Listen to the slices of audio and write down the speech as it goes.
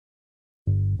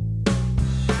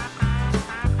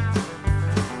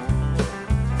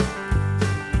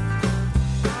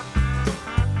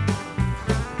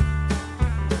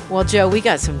Well, Joe, we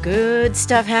got some good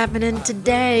stuff happening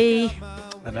today.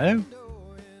 I know.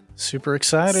 Super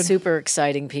excited. Super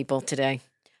exciting people today.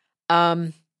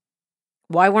 Why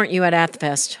weren't you at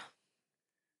Athfest?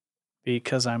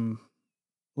 Because I'm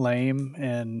lame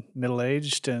and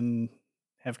middle-aged and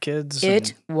have kids.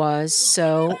 It was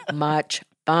so much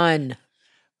fun.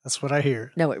 That's what I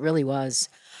hear. No, it really was.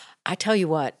 I tell you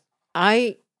what,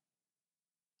 I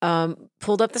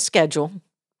pulled up the schedule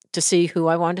to see who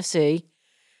I wanted to see,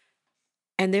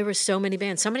 and there were so many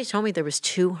bands. Somebody told me there was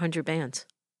 200 bands.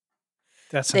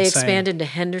 That's They insane. expanded to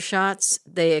Hendershots.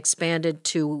 They expanded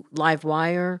to Live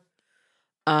Wire.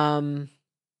 Plus,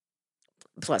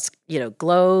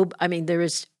 Globe. I mean, there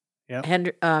is.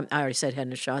 Yep. I already said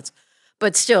Hendershots,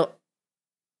 but still,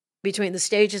 between the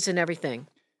stages and everything,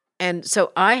 and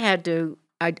so I had to.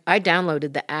 I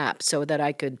downloaded the app so that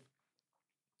I could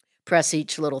press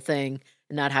each little thing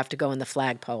and not have to go in the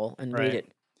flagpole and read it.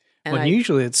 And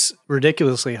usually it's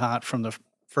ridiculously hot from the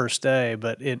first day,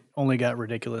 but it only got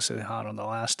ridiculously hot on the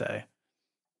last day.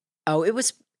 Oh, it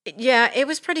was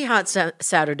pretty hot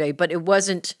Saturday, but it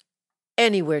wasn't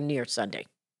anywhere near Sunday.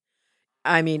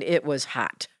 I mean, it was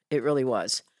hot. It really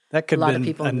was. That could have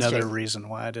been another reason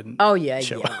why I didn't. Oh yeah,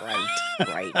 show up.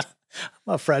 right. I'm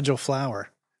a fragile flower.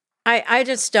 I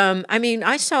just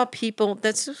I saw people.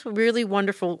 That's a really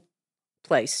wonderful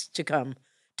place to come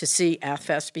to see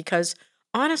Athfest because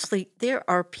honestly, there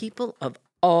are people of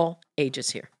all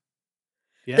ages here.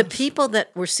 Yes. The people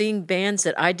that were seeing bands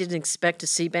that I didn't expect to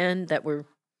see that were,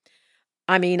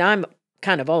 I'm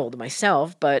kind of old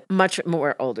myself, but much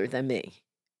more older than me.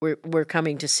 We're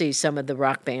coming to see some of the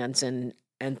rock bands and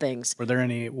things. Were there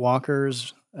any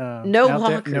walkers? No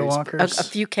walkers. No walkers. A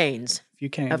few canes. A few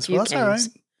canes. Well, that's all right.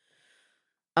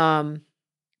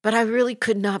 But I really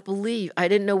could not believe. I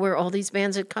didn't know where all these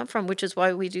bands had come from, which is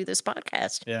why we do this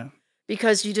podcast. Yeah.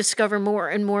 Because you discover more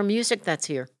and more music that's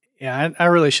here. Yeah, I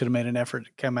really should have made an effort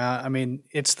to come out. I mean,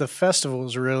 it's the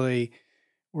festivals really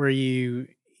where you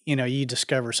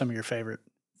discover some of your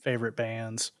favorite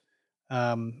bands.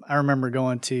 I remember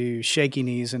going to Shaky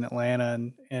Knees in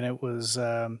Atlanta, and it was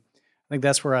I think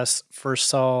that's where I first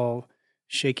saw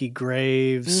Shaky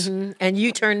Graves. Mm-hmm. And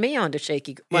you turned me on to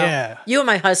Shaky. Well, yeah, you and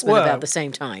my husband about the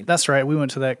same time. That's right. We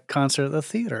went to that concert at the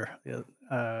theater.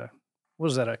 What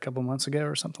was that, a couple months ago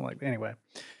or something like that? Anyway.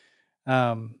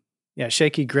 Yeah,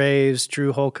 Shaky Graves,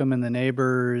 Drew Holcomb and the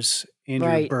Neighbors,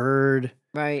 Andrew Bird.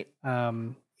 Right.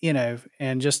 And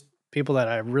just people that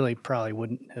I really probably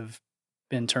wouldn't have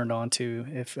been turned on to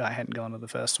if I hadn't gone to the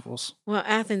festivals. Well,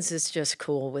 Athens is just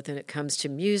cool when it comes to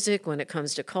music, when it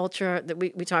comes to culture.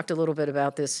 We talked a little bit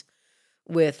about this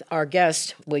with our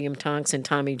guests, William Tonks and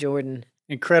Tommy Jordan.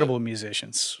 Incredible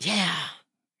musicians. Yeah.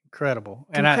 Incredible.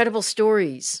 And incredible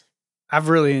stories. I've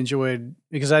really enjoyed,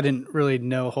 because I didn't really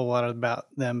know a whole lot about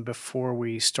them before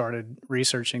we started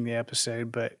researching the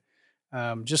episode, but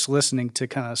just listening to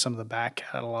kind of some of the back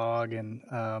catalog, and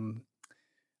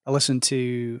I listened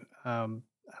to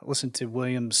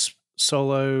William's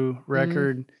solo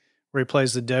record where he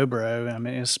plays the dobro. I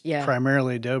mean, it's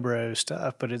primarily dobro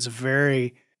stuff, but it's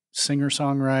very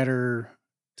singer-songwriter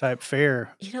type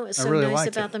fare. You know what's so nice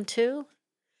about them too?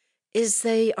 Is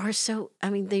they are so,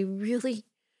 they really...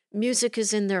 Music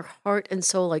is in their heart and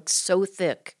soul, like so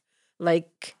thick.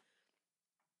 Like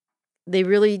they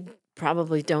really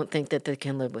probably don't think that they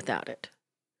can live without it.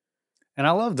 And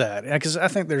I love that, because I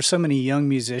think there's so many young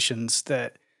musicians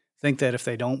that think that if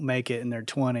they don't make it in their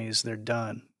 20s, they're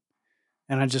done.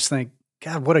 And I just think,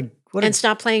 God, what a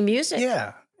stop playing music.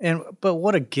 Yeah. But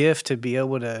what a gift to be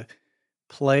able to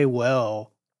play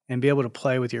well and be able to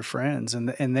play with your friends.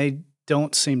 And they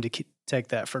don't seem to take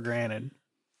that for granted.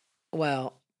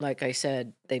 Well, like I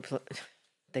said, they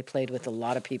played with a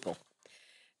lot of people.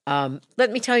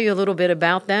 Let me tell you a little bit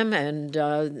about them,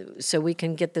 and so we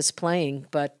can get this playing.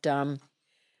 But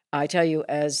I tell you,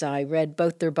 as I read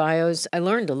both their bios, I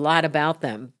learned a lot about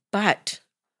them. But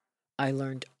I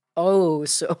learned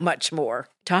so much more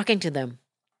talking to them.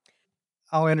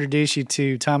 I'll introduce you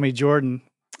to Tommy Jordan,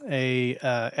 a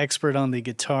expert on the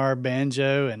guitar,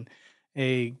 banjo, and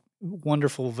a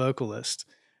wonderful vocalist.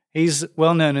 He's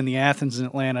well known in the Athens and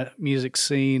Atlanta music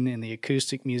scene in the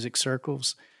acoustic music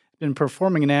circles. He's been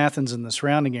performing in Athens and the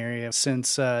surrounding area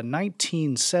since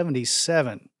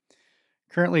 1977.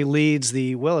 Currently leads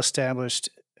the well-established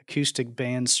acoustic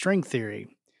band String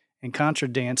Theory and contra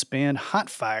dance band Hot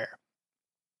Fire.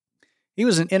 He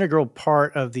was an integral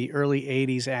part of the early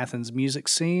 80s Athens music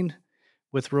scene,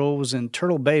 with roles in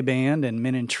Turtle Bay Band and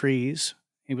Men in Trees.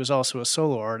 He was also a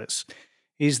solo artist.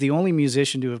 He's the only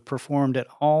musician to have performed at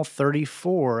all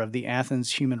 34 of the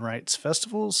Athens Human Rights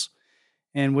Festivals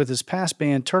And with his past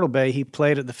band, Turtle Bay, he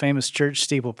played at the famous church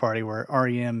steeple party where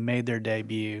REM made their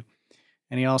debut.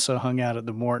 And he also hung out at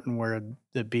the Morton where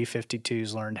the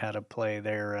B-52s learned how to play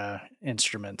their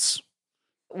instruments.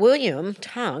 William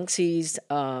Tonks, he's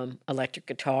electric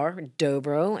guitar,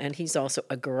 dobro, and he's also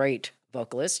a great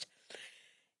vocalist.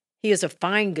 He is a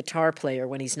fine guitar player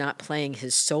when he's not playing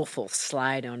his soulful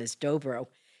slide on his dobro.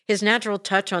 His natural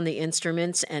touch on the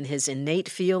instruments and his innate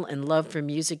feel and love for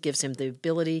music gives him the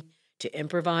ability to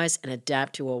improvise and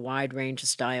adapt to a wide range of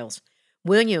styles.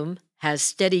 William has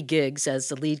steady gigs as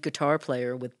the lead guitar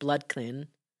player with Bloodkin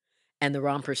and the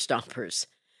Romper Stompers,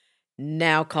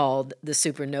 now called the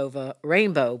Supernova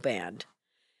Rainbow Band.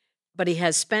 But he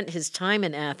has spent his time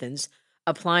in Athens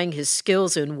applying his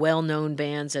skills in well-known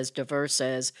bands as diverse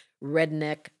as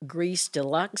Redneck Grease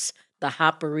Deluxe, the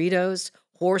Hot Burritos,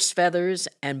 Horse Feathers,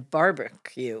 and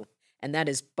Barbecue, and that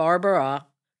is Barbara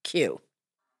Q.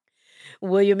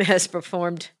 William has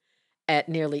performed at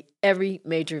nearly every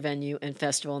major venue and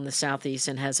festival in the Southeast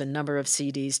and has a number of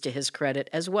CDs to his credit,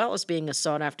 as well as being a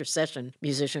sought-after session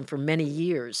musician for many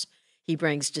years. He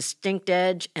brings distinct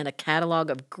edge and a catalog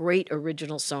of great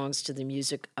original songs to the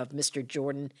music of Mr.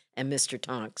 Jordan and Mr.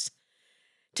 Tonks.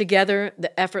 Together,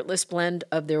 the effortless blend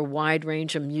of their wide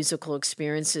range of musical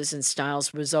experiences and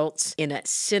styles results in a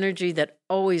synergy that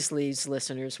always leaves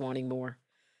listeners wanting more.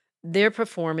 Their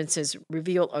performances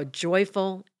reveal a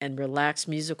joyful and relaxed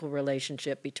musical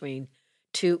relationship between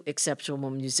two exceptional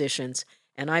musicians,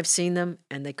 and I've seen them,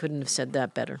 and they couldn't have said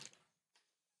that better.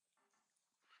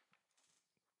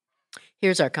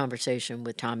 Here's our conversation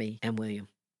with Tommy and William.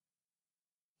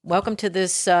 Welcome to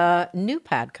this new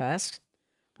podcast.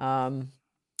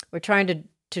 We're trying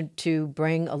to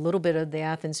bring a little bit of the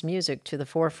Athens music to the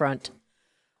forefront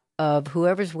of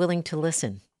whoever's willing to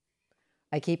listen.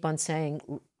 I keep on saying,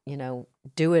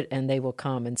 do it and they will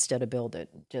come instead of build it.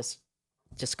 Just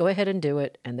go ahead and do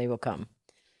it and they will come.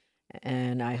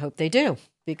 And I hope they do,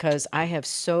 because I have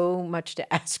so much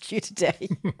to ask you today.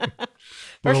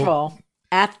 First of all,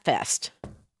 AthFest.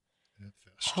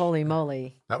 Holy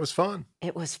moly. That was fun.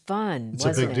 It was fun. It's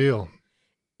a big deal.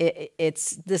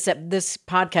 It's this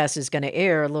podcast is going to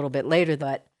air a little bit later,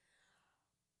 but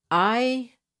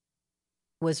I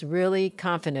was really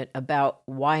confident about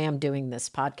why I'm doing this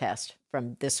podcast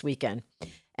from this weekend.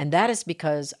 And that is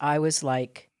because I was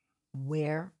like,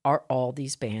 where are all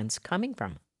these bands coming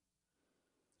from?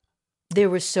 There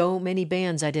were so many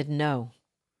bands I didn't know.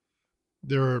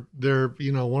 They're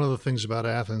one of the things about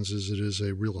Athens is it is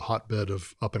a real hotbed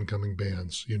of up and coming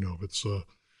bands.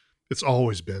 It's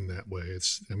always been that way.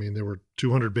 There were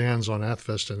 200 bands on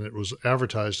AthFest and it was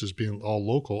advertised as being all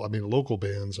local. Local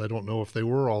bands. I don't know if they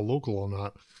were all local or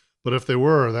not, but if they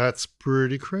were, that's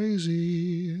pretty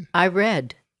crazy. I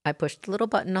pushed the little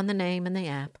button on the name in the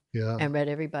app and read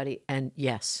everybody. And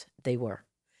yes, they were,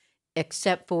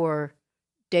 except for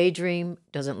Daydream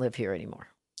doesn't live here anymore.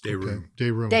 Daydream.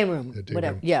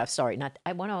 Whatever. Yeah, sorry.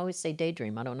 I want to always say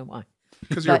Daydream. I don't know why.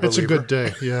 Because it's a good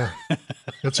day. Yeah.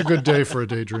 It's a good day for a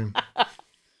daydream.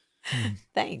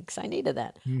 Thanks. I needed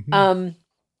that. Mm-hmm.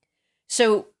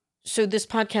 So this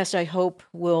podcast, I hope,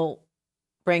 will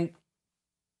bring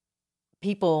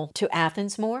people to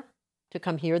Athens more to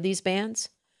come hear these bands,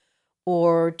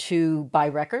 or to buy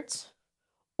records,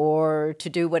 or to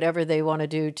do whatever they want to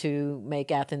do to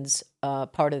make Athens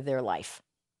part of their life.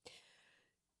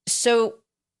 So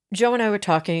Joe and I were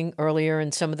talking earlier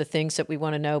and some of the things that we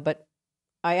want to know, but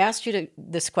I asked you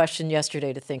this question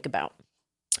yesterday to think about.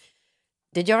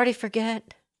 Did you already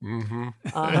forget? Mm-hmm.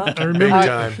 Uh-huh. I remember.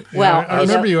 I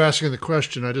remember you asking the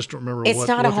question. I just don't remember it's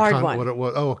not a hard one. What it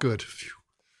was. Oh, good. Phew.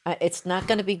 It's not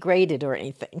going to be graded or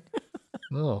anything.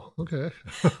 Oh, okay.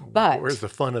 But where's the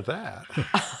fun of that?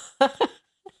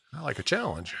 I like a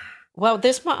challenge. Well,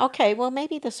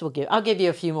 maybe this will I'll give you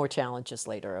a few more challenges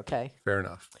later, okay? Fair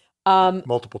enough.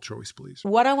 Multiple choice, please.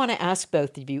 What I want to ask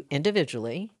both of you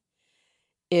individually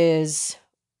is,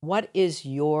 what is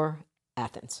your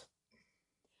Athens?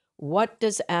 What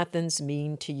does Athens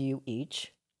mean to you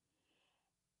each?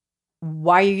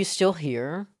 Why are you still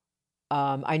here?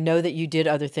 I know that you did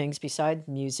other things besides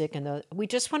music, and we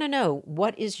just want to know,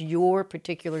 what is your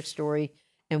particular story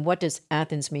and what does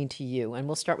Athens mean to you? And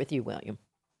we'll start with you, William.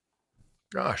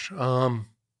 Gosh,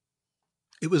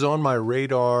 it was on my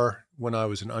radar when I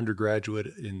was an undergraduate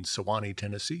in Sewanee,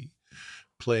 Tennessee,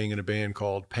 playing in a band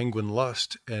called Penguin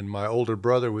Lust, and my older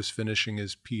brother was finishing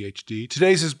his PhD.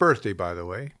 Today's his birthday, by the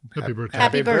way. Happy birthday.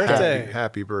 Happy birthday.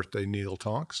 Happy birthday, Neil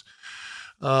Tonks.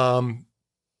 And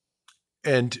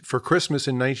for Christmas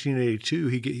in 1982,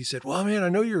 he said, "Well, man, I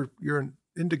know you're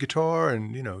into guitar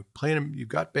and, playing, you've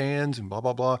got bands and blah,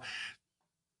 blah, blah.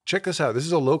 Check this out. This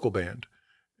is a local band.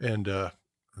 and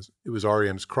it was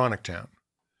REM's Chronic Town,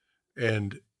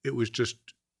 and it was just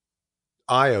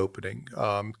eye-opening.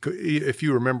 If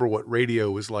you remember what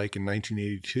radio was like in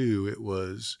 1982, it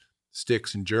was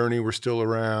Styx and Journey were still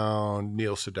around.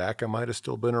 Neil Sedaka might have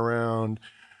still been around.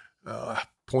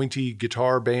 Pointy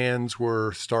guitar bands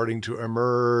were starting to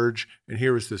emerge, and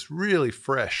here was this really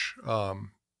fresh,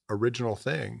 original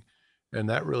thing, and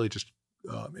that really just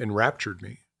enraptured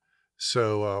me.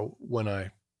 So when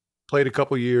I played a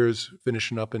couple years,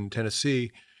 finishing up in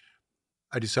Tennessee,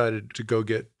 I decided to go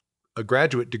get a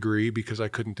graduate degree because I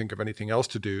couldn't think of anything else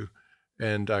to do,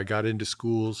 and I got into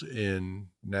schools in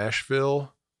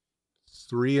Nashville,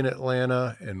 3 in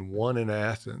Atlanta, and 1 in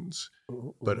Athens,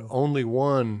 but only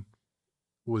one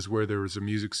was where there was a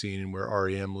music scene and where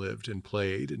REM lived and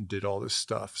played and did all this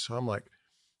stuff. So I'm like,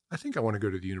 I think I want to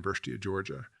go to the University of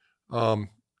Georgia.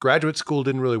 Graduate school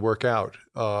didn't really work out.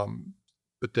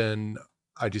 But then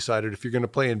I decided if you're going to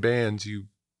play in bands,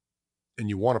 and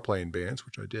you want to play in bands,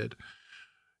 which I did,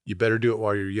 you better do it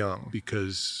while you're young,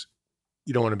 because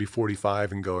you don't want to be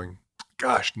 45 and going,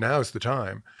 gosh, now's the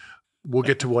time. We'll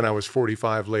get to when I was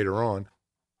 45 later on.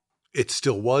 It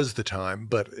still was the time,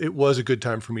 but it was a good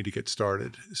time for me to get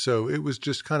started. So it was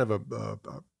just kind of a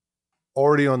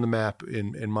already on the map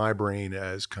in my brain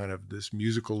as kind of this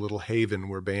musical little haven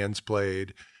where bands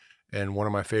played. And one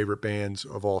of my favorite bands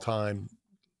of all time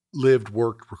lived,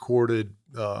 worked, recorded,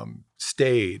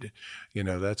 stayed.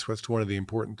 That's one of the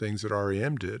important things that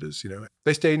REM did is,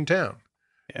 they stayed in town.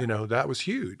 Yeah. That was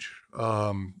huge.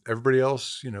 Everybody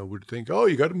else, would think, oh,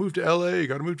 you got to move to LA, you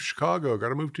got to move to Chicago, got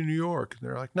to move to New York. And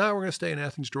they're like, no, we're going to stay in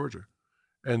Athens, Georgia.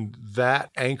 And that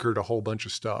anchored a whole bunch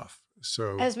of stuff.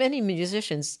 So, as many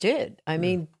musicians did. I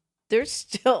mean, there's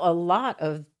still a lot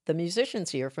of the musicians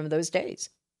here from those days.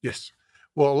 Yes.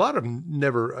 Well, a lot of them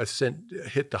never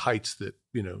hit the heights that,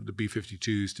 the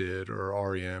B-52s did,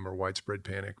 or REM or Widespread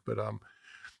Panic. But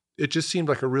it just seemed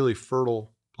like a really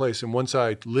fertile place. And once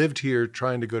I lived here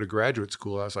trying to go to graduate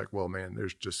school, I was like, well, man,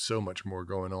 there's just so much more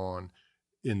going on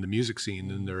in the music scene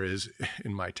than there is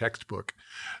in my textbook.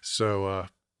 So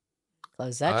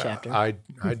close that chapter. I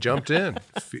jumped in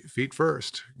feet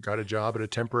first, got a job at a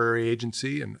temporary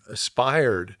agency, and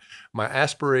aspired. My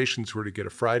aspirations were to get a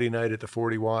Friday night at the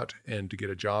 40 Watt and to get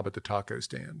a job at the taco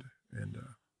stand. And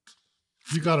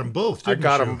you got them both, didn't you?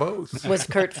 I got them both. Was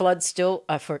Kurt Flood still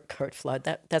for Kurt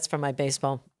Flood? That's from my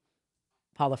baseball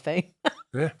Hall of Fame.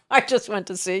 Yeah. I just went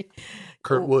to see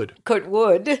Kurt Wood. Kurt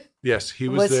Wood. Yes, he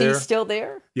was there. Was he still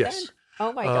there? Yes. Then?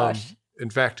 Oh my gosh.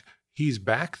 In fact, he's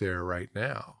back there right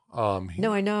now.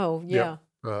 No, I know. Yeah.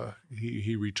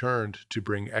 He returned to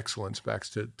bring excellence back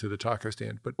to the taco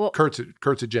stand. But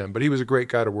Kurt's a gem. But he was a great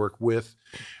guy to work with,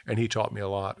 and he taught me a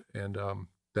lot. And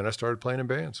then I started playing in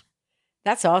bands.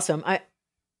 That's awesome.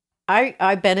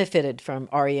 I benefited from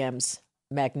REM's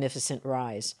magnificent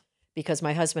rise because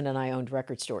my husband and I owned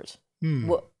record stores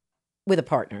with a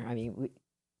partner. I mean,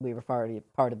 we were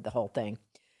part of the whole thing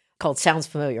called Sounds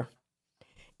Familiar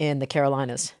in the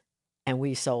Carolinas, and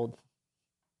we sold.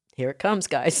 Here it comes,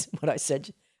 guys. What I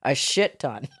said, a shit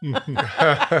ton. You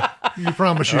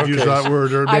promised you'd use that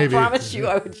word, or maybe. I promised you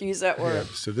I would use that word.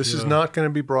 Yeah, so this is not going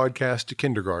to be broadcast to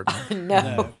kindergarten.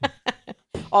 No.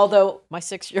 Although my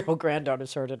 6-year-old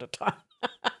granddaughter's heard it a ton.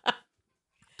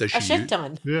 Does she a shit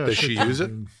ton. Yeah, does she use it?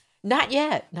 Not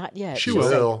yet. She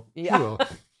will. Yeah. She will.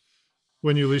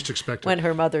 When you least expect it. When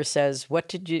her mother says, "What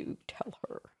did you tell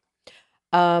her?"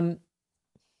 How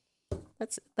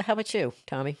about you,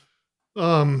 Tommy?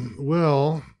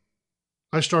 Well,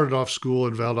 I started off school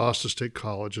at Valdosta State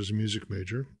College as a music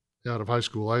major. Out of high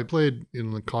school, I played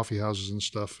in the coffee houses and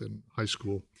stuff in high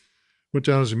school. Went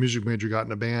down as a music major, got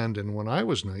in a band, and when I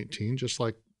was 19, just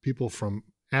like people from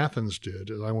Athens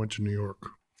did, I went to New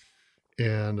York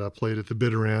and played at the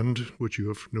Bitter End, which you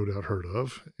have no doubt heard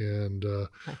of, and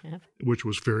which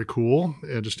was very cool,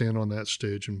 and to stand on that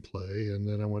stage and play. And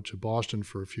then I went to Boston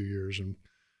for a few years and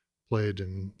played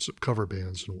in some cover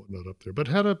bands and whatnot up there, but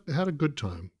had a good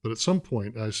time. But at some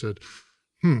point, I said,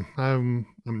 I'm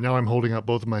holding out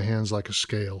both of my hands like a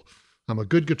scale. I'm a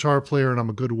good guitar player and I'm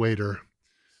a good waiter.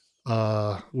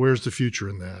 Where's the future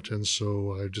in that? And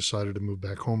so I decided to move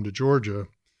back home to Georgia.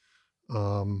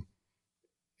 Back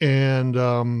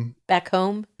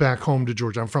home? Back home to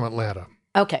Georgia. I'm from Atlanta.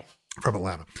 Okay. From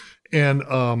Atlanta.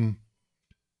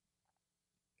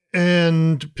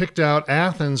 And picked out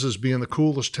Athens as being the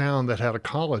coolest town that had a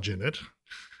college in it.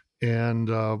 And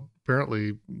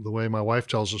apparently, the way my wife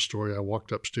tells the story, I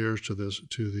walked upstairs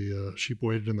she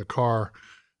waited in the car,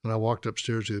 and I walked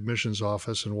upstairs to the admissions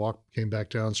office and came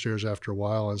back downstairs after a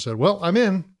while and said, well, I'm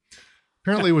in.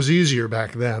 Apparently, it was easier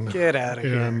back then. Get out of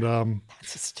here. And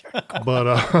That's hysterical. but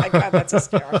Oh my God, that's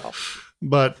hysterical.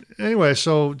 but anyway,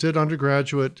 so did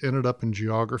undergraduate, ended up in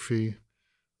geography.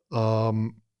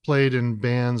 Played in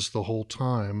bands the whole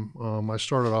time. I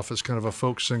started off as kind of a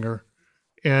folk singer.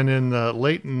 And in the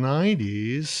late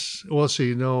 90s,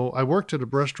 I worked at a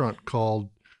restaurant called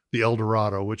the El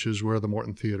Dorado, which is where the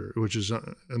Morton Theater,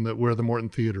 where the Morton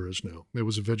Theater is now. It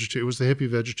was it was the hippie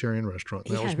vegetarian restaurant.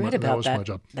 Yeah, I read about my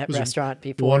job. that It was a restaurant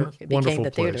before it became wonderful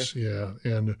the theater. place. Yeah,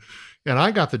 and I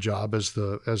got the job as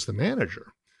the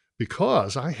manager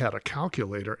because I had a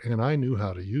calculator and I knew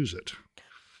how to use it.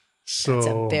 So That's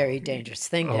a very dangerous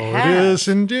thing to it have. is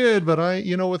indeed. But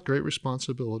with great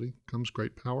responsibility comes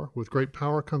great power. With great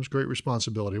power comes great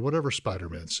responsibility. Whatever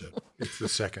Spider-Man said. It's the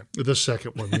second. The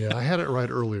second one, yeah. I had it right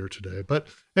earlier today. But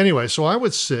anyway, so I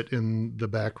would sit in the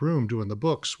back room doing the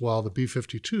books while the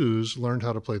B-52s learned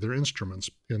how to play their instruments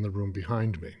in the room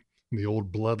behind me, in the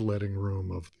old bloodletting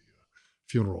room of the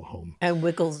funeral home. And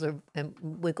wiggled their. And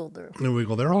wiggle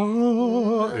there.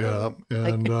 Oh,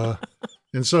 yeah.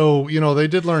 And so, they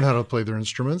did learn how to play their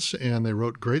instruments and they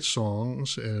wrote great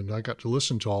songs. And I got to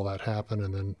listen to all that happen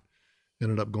and then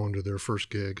ended up going to their first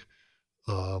gig,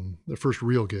 their first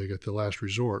real gig at the Last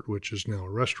Resort, which is now a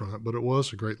restaurant, but it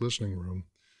was a great listening room.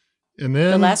 And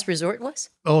then The Last Resort was?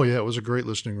 Oh, yeah, it was a great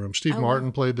listening room. Steve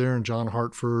Martin played there and John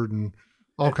Hartford and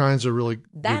all kinds of really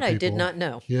That good I did people. not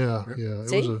know. Yeah.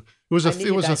 See? It was I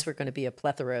knew you guys were going to be a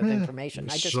plethora of information.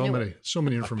 I just knew it. so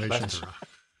many informations.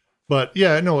 But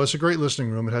yeah, no, it's a great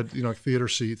listening room. It had, theater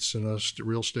seats and a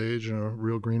real stage and a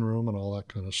real green room and all that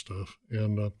kind of stuff.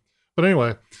 And, but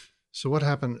anyway, so what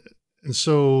happened? And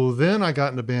so then I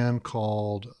got in a band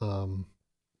called Men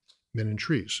in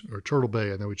Trees or Turtle Bay.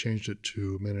 And then we changed it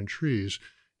to Men in Trees.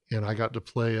 And I got to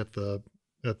play at the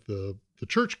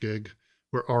church gig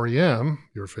where REM,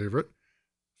 your favorite,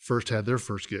 first had their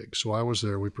first gig. So I was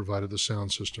there. We provided the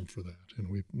sound system for that. And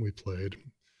we played,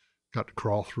 got to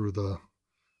crawl through the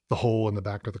hole in the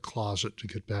back of the closet to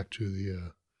get back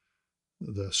to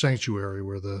the sanctuary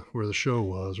where the show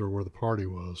was or where the party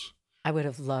was. I would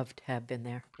have loved to have been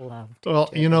there. Loved. Well,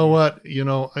 you know what?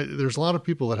 There's a lot of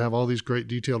people that have all these great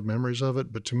detailed memories of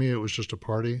it, but to me it was just a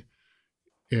party.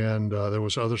 And there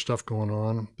was other stuff going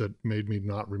on that made me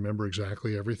not remember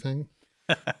exactly everything.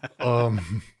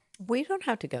 We don't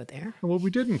have to go there. Well,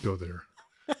 we didn't go there.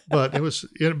 But it was,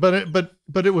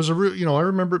 but it was a real, I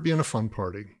remember it being a fun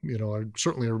party. I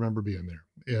certainly remember being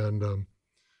there. And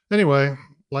anyway,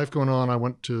 life going on. I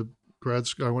went to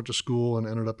school and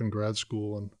ended up in grad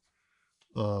school and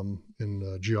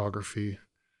in geography,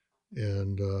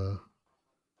 and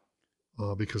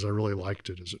because I really liked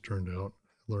it, as it turned out,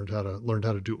 learned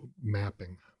how to do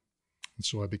mapping, and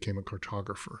so I became a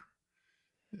cartographer.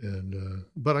 And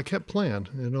but I kept playing,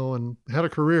 and had a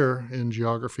career in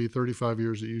geography, 35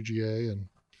 years at UGA,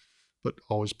 but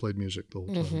always played music the whole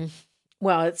time. Mm-hmm.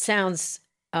 Well, it sounds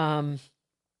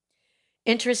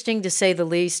interesting to say the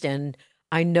least, and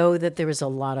I know that there was a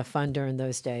lot of fun during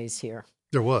those days here.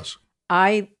 There was.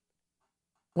 I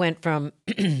went from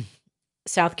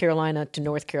South Carolina to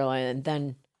North Carolina and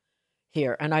then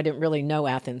here, and I didn't really know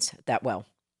Athens that well.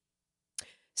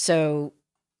 So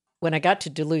when I got to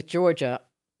Duluth, Georgia,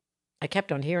 I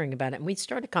kept on hearing about it, and we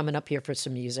started coming up here for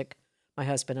some music, my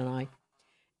husband and I.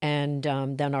 And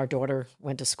then our daughter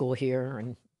went to school here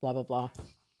and blah, blah, blah.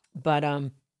 But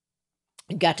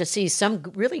got to see some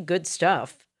really good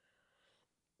stuff.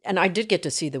 And I did get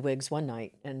to see the Wigs one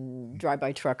night and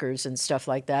Drive-By Truckers and stuff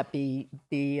like that.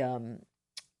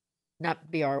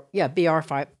 Not BR, yeah,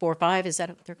 BR545, is that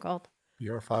what they're called?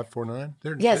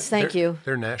 BR549? Yes, thank you.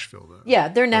 They're Nashville, though. Yeah,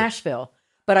 they're Nashville.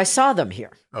 But I saw them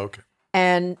here. Okay.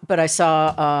 But I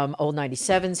saw Old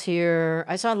 97s here.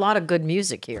 I saw a lot of good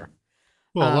music here.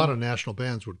 Well, a lot of national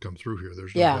bands would come through here.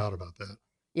 There's no doubt about that.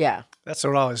 Yeah. That's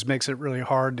what always makes it really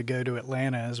hard to go to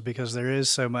Atlanta, is because there is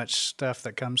so much stuff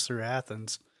that comes through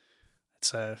Athens.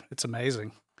 It's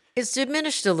amazing. It's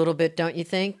diminished a little bit, don't you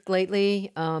think,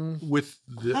 lately? With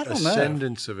the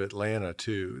ascendance of Atlanta,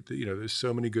 too. There's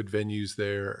so many good venues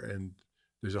there, and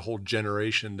there's a whole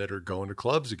generation that are going to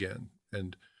clubs again.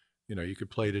 And, you could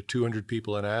play to 200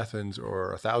 people in Athens or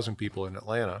 1,000 people in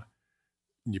Atlanta.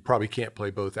 And you probably can't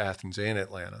play both Athens and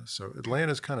Atlanta. So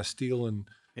Atlanta's kind of stealing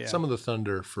some of the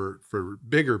thunder for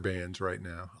bigger bands right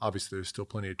now. Obviously, there's still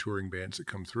plenty of touring bands that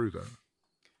come through, though.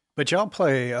 But y'all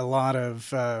play a lot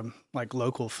of like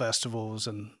local festivals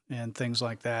and things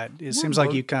like that. It seems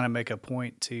like you kind of make a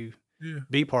point to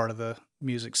be part of the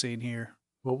music scene here.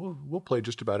 Well, we'll play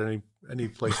just about any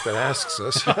place that asks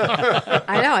us.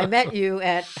 I know. I met you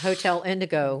at Hotel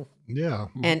Indigo. Yeah.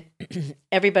 And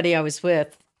everybody I was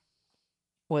with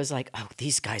was like, oh,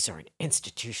 these guys are an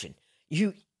institution.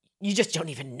 You just don't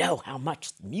even know how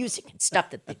much music and stuff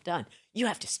that they've done. You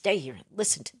have to stay here and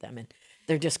listen to them. And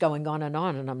they're just going on.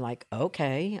 And I'm like,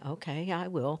 okay, I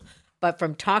will. But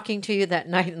from talking to you that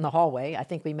night in the hallway, I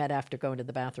think we met after going to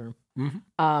the bathroom.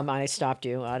 I stopped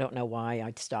you. I don't know why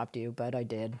I stopped you, but I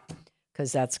did,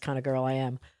 because that's the kind of girl I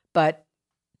am. But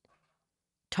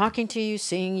talking to you,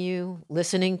 seeing you,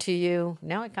 listening to you,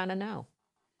 now I kind of know.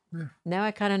 Yeah. Now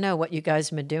I kind of know what you guys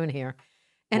have been doing here.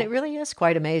 And it really is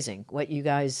quite amazing what you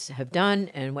guys have done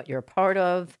and what you're a part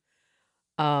of.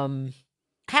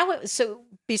 So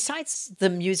besides the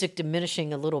music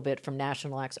diminishing a little bit from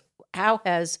national acts, how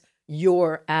has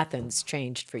your Athens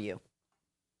changed for you?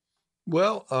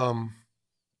 Well,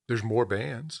 there's more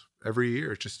bands every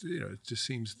year. It's just, it just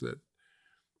seems that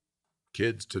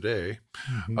kids today,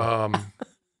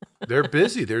 they're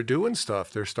busy. They're doing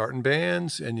stuff. They're starting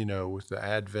bands. And, with the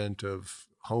advent of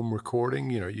home recording,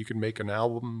 you can make an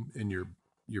album in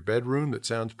your bedroom that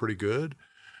sounds pretty good.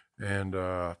 And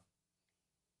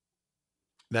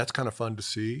that's kind of fun to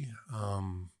see.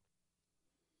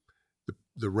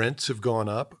 The rents have gone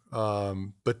up.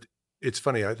 But it's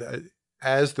funny,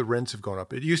 as the rents have gone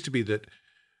up, it used to be that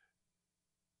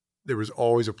there was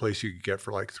always a place you could get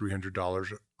for like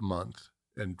 $300 a month,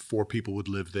 and 4 people would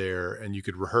live there, and you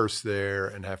could rehearse there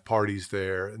and have parties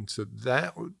there. And so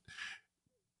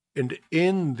and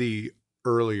in the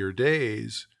earlier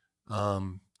days,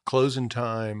 closing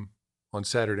time on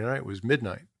Saturday night was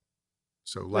midnight.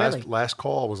 So last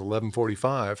call was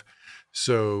 11:45.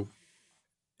 So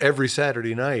every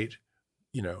Saturday night,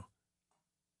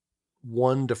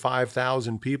 1,000 to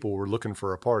 5,000 people were looking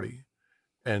for a party.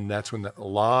 And that's when a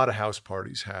lot of house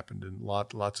parties happened, and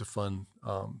lots of fun,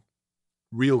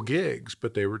 real gigs.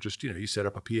 But they were just, you set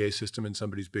up a PA system in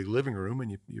somebody's big living room,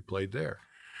 and you played there.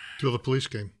 Till the police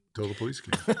came.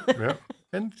 Yeah.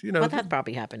 And, well, that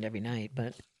probably happened every night,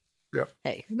 but yeah.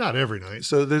 Hey. Not every night.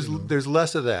 So there's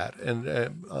less of that.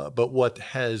 And but what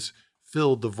has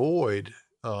filled the void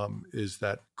is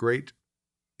that great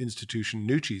institution,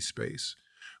 Nucci Space,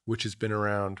 which has been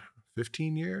around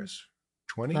 15 years,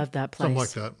 20. Love that place. Something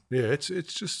like that. Yeah, it's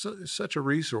just such a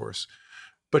resource.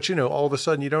 But, all of a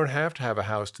sudden you don't have to have a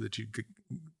house to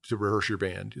rehearse your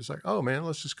band. It's like, oh man,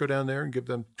 let's just go down there and give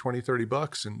them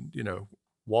 $20-$30 and,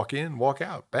 walk in, walk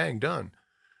out, bang, done.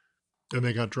 And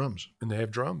they got drums. And they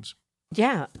have drums.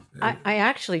 Yeah. I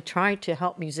actually tried to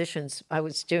help musicians. I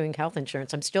was doing health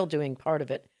insurance. I'm still doing part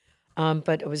of it.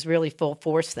 But it was really full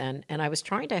force then. And I was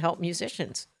trying to help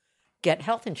musicians get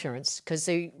health insurance because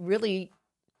they really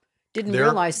didn't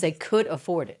realize they could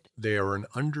afford it. They are an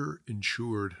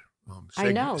underinsured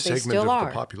segment of the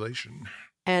population.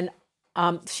 And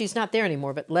she's not there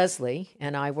anymore, but Leslie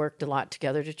and I worked a lot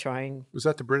together to try and... Was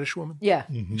that the British woman? Yeah.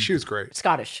 Mm-hmm. She was great.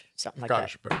 Scottish, something like that.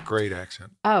 Scottish, but great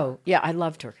accent. Oh, yeah, I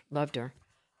loved her.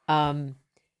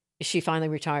 She finally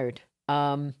retired.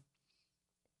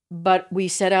 But we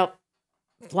set out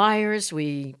flyers,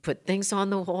 we put things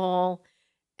on the wall,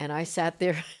 and I sat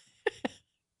there.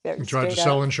 You tried to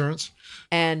sell insurance?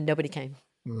 And nobody came.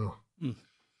 Oh.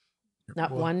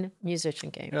 Not one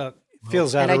musician came. It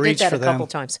feels out of reach for them. And I did that a couple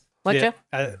times. What, Joe?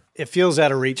 It feels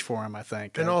out of reach for them, I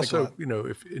think. And also,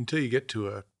 if until you get to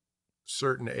a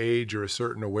certain age or a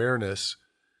certain awareness,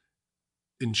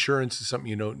 insurance is something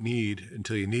you don't need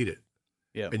until you need it.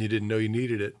 Yeah. And you didn't know you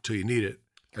needed it till you need it.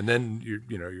 And then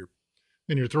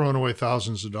you're throwing away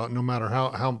thousands of dollars. No matter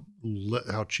how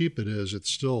cheap it is,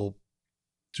 it's still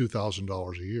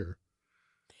 $2,000 a year.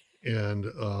 And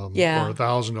or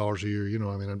 $1,000 a year.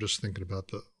 I'm just thinking about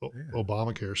the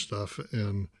Obamacare stuff,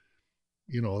 and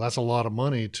that's a lot of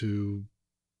money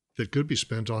that could be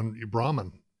spent on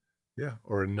Brahmin. Yeah,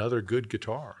 or another good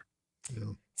guitar.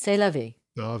 Yeah. C'est la vie.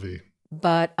 La vie.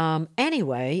 But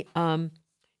anyway,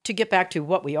 to get back to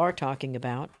what we are talking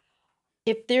about,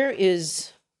 if there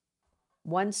is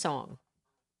one song,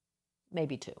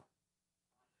 maybe two,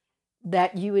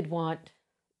 that you would want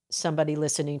somebody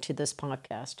listening to this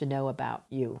podcast to know about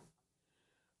you,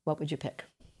 what would you pick?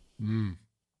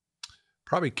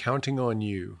 Probably Counting on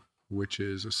You, which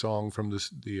is a song from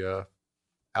the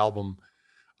album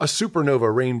A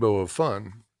Supernova Rainbow of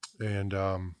Fun. And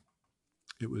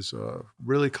it was a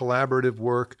really collaborative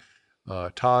work.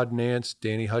 Todd, Nance,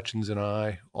 Danny Hutchins, and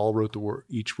I all wrote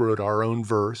each wrote our own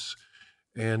verse.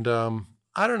 And I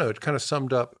don't know, it kind of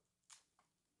summed up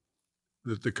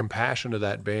the compassion of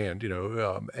that band.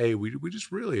 We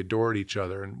just really adored each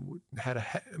other and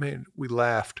we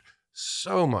laughed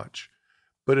so much,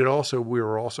 but we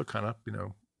were also kind of,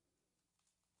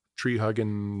 tree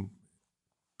hugging,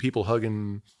 people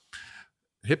hugging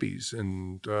hippies.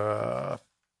 And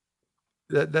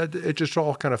that it just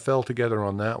all kind of fell together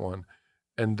on that one.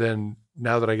 And then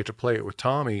now that I get to play it with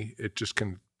Tommy, it just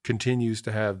continues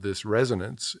to have this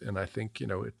resonance. And I think,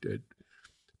 it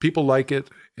people like it,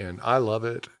 and I love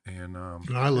it, and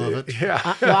I love it.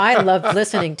 Yeah. Well, I loved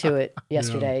listening to it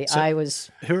yesterday. So- I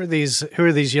was Who are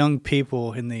these young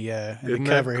people in the Isn't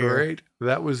cover that here? great?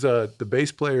 That was the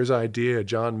bass player's idea,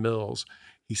 John Mills.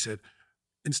 He said,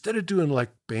 instead of doing like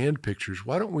band pictures,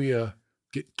 why don't we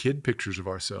get kid pictures of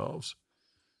ourselves?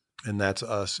 And that's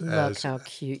us. look as how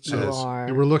cute you as-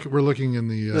 are. We're looking in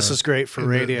the. This is great for in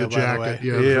radio, the by the way. jacket.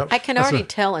 Yeah. Yeah. I can already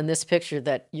tell in this picture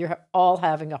that you're all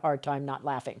having a hard time not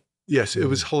laughing. Yes, it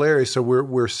was hilarious. So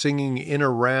we're singing in a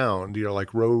round,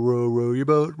 like row, row, row your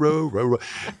boat, row, row, row,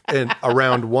 and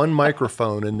around one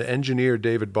microphone. And the engineer,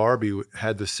 David Barbie,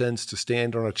 had the sense to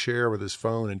stand on a chair with his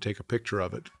phone and take a picture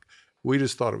of it. We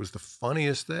just thought it was the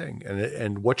funniest thing.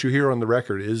 And what you hear on the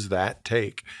record is that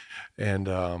take. And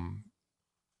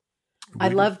I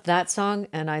loved that song,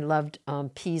 and I loved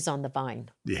Peas on the Vine.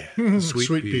 yeah, Sweet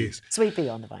sweet pea. peas. Sweet Pea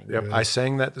on the Vine. Yep, I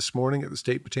sang that this morning at the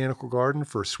State Botanical Garden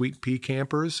for sweet pea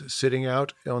campers sitting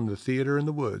out on the theater in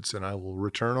the woods, and I will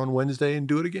return on Wednesday and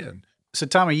do it again. So,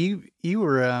 Tommy, you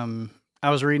were I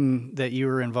was reading that you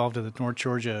were involved in the North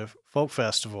Georgia Folk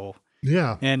Festival,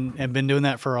 Yeah. and been doing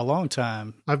that for a long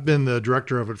time. I've been the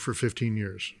director of it for 15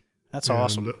 years. That's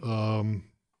awesome. And,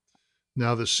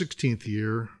 now the 16th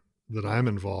year that I'm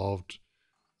involved,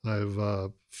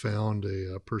 I've found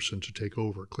a person to take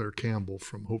over, Claire Campbell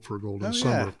from Hope for a Golden Oh,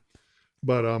 Summer. yeah.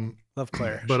 But Love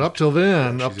Claire. but up till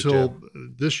then, Yeah, up she's a till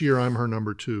this year, I'm her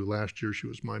number 2. Last year, she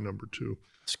was my number 2.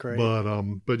 That's great.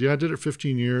 But yeah, I did it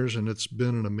 15 years, and it's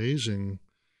been an amazing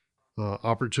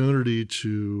opportunity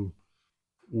to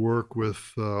work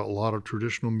with a lot of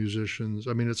traditional musicians.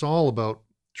 I mean, it's all about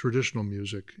traditional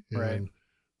music, and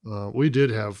we did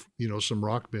have some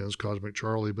rock bands, Cosmic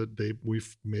Charlie, but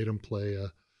we've made them play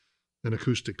an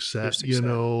acoustic set,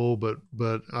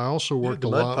 But I also worked the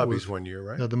a Mud lot Puppies with one year,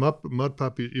 right? the Mud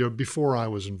Puppies, before I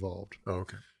was involved. Oh,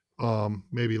 okay.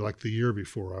 Maybe like the year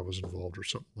before I was involved or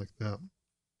something like that.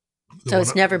 So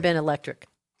it's never been electric.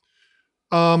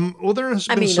 Well, there has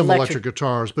been some electric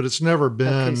guitars, but it's never been.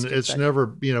 acoustic, It's but-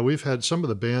 never. We've had some of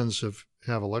the bands have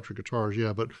electric guitars,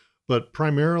 yeah, but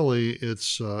primarily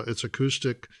it's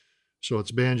acoustic. So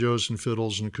it's banjos and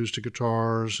fiddles and acoustic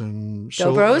guitars and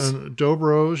Dobros? and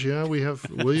dobros. Yeah, we have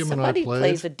William and I Somebody played.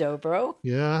 plays a dobro.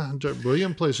 Yeah,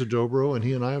 William plays a dobro, and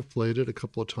he and I have played it a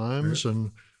couple of times.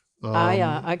 And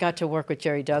I got to work with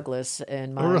Jerry Douglas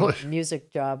in my really?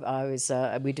 music job. I was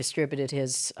we distributed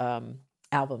his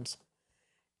albums,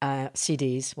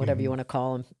 CDs, whatever you want to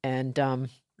call them, and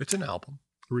It's an album.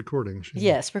 recordings.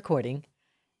 yeah. yes, recording.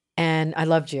 And I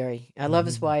love Jerry. I love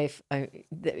his wife.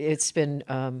 It's been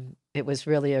it was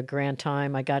really a grand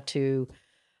time. I got to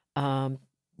do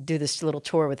this little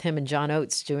tour with him and John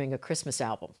Oates doing a Christmas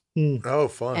album, Oh,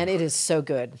 fun. and it is so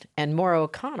good. And Maura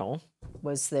O'Connell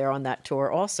was there on that tour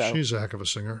also. She's a heck of a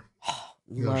singer.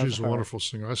 Yeah, Love she's a her. wonderful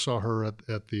singer. I saw her at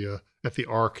the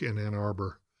Ark in Ann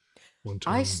Arbor one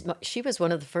time. She was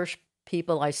one of the first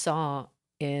people I saw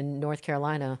in North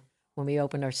Carolina when we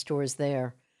opened our stores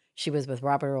there. She was with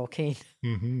Robert Earl Keen,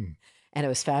 Mm-hmm. and it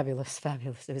was fabulous,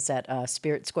 fabulous. It was at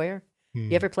Spirit Square. Hmm.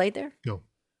 You ever played there? No.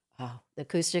 Oh, the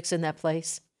acoustics in that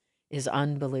place is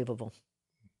unbelievable.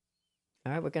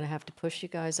 All right, we're going to have to push you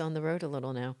guys on the road a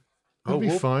little now. It'll be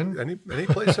we'll- fine. Any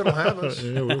place that'll have us.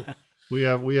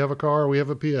 Yeah, we have a car, we have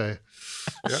a PA,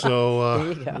 so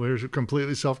There you go. we're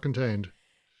completely self-contained.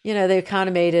 You know, they've kind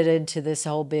of made it into this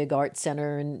whole big art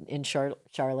center in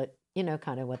Charlotte. You know,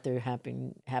 kind of what they're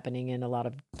happening in a lot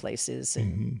of places,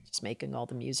 and just making all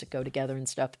the music go together and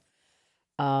stuff.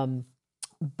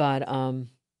 But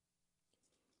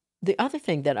the other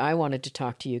thing that I wanted to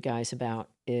talk to you guys about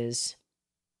is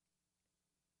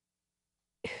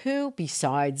who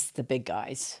besides the big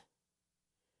guys,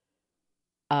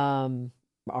 REM,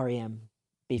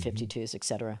 B-52s,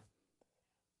 etc.,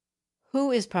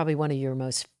 who is probably one of your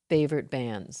most favorite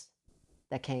bands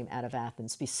that came out of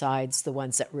Athens besides the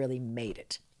ones that really made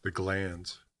it? The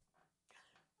Glands.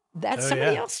 That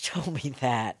somebody else told me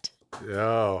that.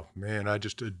 Oh, man, I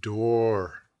just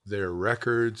adore their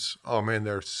records. Oh, man,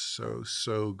 they're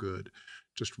so good.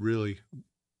 Just really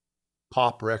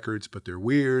pop records, but they're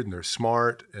weird and they're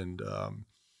smart. And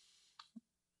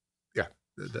yeah.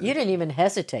 You didn't even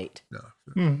hesitate. No.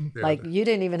 Mhm. Yeah, Like, you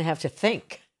didn't even have to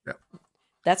think. Yeah.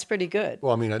 That's pretty good.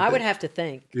 well, I mean, I would have to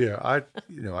think. Yeah,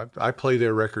 I play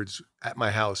their records at my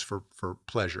house for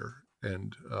pleasure,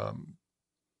 and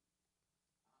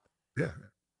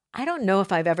I don't know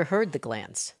if I've ever heard the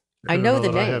Glands. I I don't know know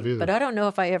the that I have name, either. but I don't know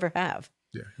if I ever have.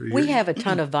 Yeah, We have a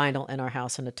ton of vinyl in our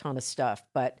house and a ton of stuff,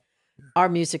 but our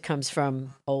music comes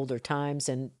from older times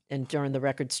and during the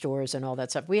record stores and all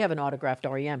that stuff. We have an autographed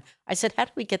REM. I said, "How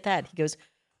did we get that?" He goes,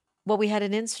 "Well, we had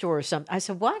an in-store or something." I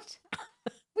said, "What?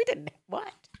 We didn't.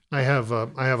 What?" I have a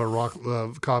rock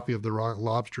copy of the Rock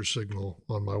Lobster Signal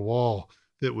on my wall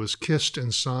that was kissed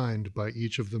and signed by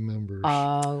each of the members.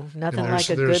 Oh, nothing And like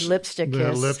a good lipstick the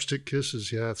kiss. lipstick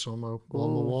kisses, yeah, it's on the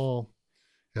wall.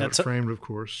 Have That's it framed, of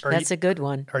course. That's a good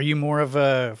one. Are you more of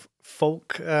a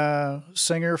folk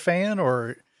singer fan,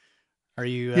 or are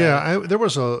you? Yeah, there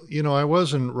was I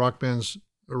was in rock bands,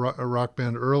 a rock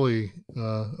band early,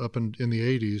 up in the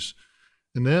 '80s,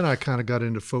 and then I kind of got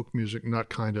into folk music. Not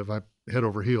kind of, I head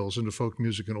over heels into folk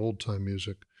music and old time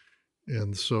music.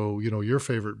 And so, your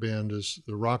favorite band is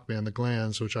the rock band, the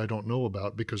Glands, which I don't know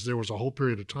about because there was a whole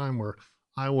period of time where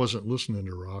I wasn't listening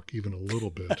to rock even a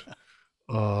little bit.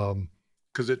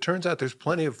 Because it turns out there's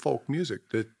plenty of folk music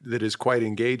that is quite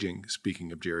engaging.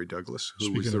 Speaking of Jerry Douglas,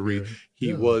 who was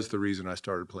was the reason I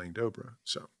started playing dobra.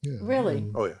 So yeah, really,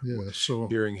 yeah. So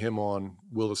hearing him on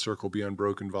 "Will the Circle Be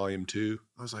Unbroken" Volume 2,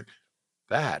 I was like,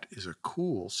 that is a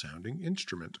cool sounding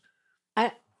instrument.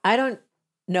 I don't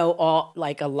know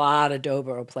a lot of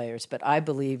dobro players, but I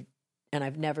believe, and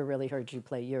I've never really heard you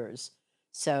play yours.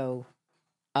 So,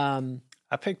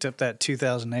 I picked up that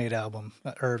 2008 album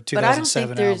or 2007 but I don't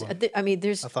think there's. album. I mean,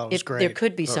 there's. I thought it was great. There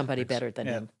could be somebody better than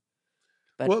him,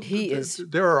 but he is.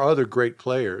 There are other great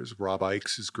players. Rob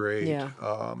Ickes is great. Yeah.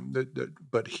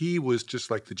 But he was just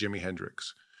like the Jimi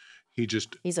Hendrix.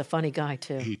 He's a funny guy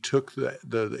too. He took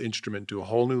the instrument to a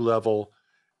whole new level,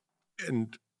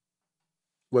 and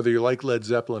whether you like Led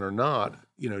Zeppelin or not,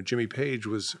 Jimmy Page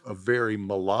was a very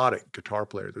melodic guitar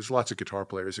player. There's lots of guitar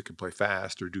players that can play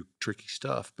fast or do tricky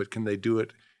stuff, but can they do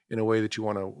it in a way that you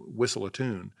want to whistle a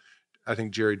tune? I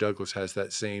think Jerry Douglas has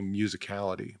that same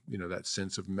musicality, that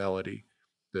sense of melody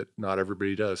that not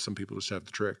everybody does. Some people just have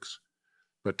the tricks.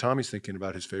 But Tommy's thinking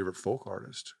about his favorite folk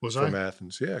artist from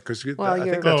Athens. Yeah, because your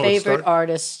favorite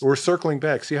artist. We're circling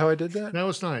back. See how I did that? That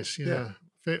was nice. Yeah.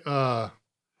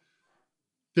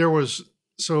 There was...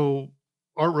 So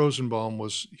Art Rosenbaum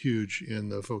was huge in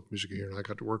the folk music here, and I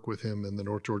got to work with him in the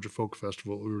North Georgia Folk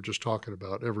Festival we were just talking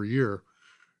about every year,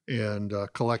 and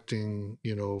collecting.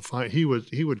 He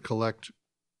would collect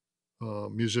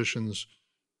musicians.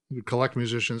 He would collect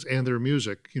musicians and their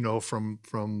music, from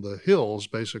the hills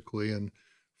basically, and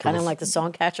kind of like the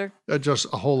Songcatcher. Just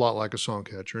a whole lot like a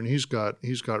Songcatcher, and he's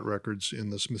got records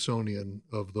in the Smithsonian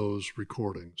of those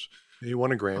recordings. He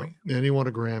won a Grammy. And he won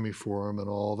a Grammy for him and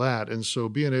all that. And so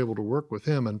being able to work with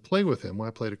him and play with him, when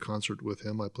I played a concert with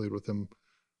him, I played with him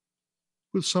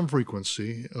with some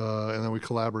frequency, and then we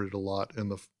collaborated a lot in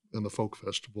the folk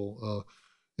festival.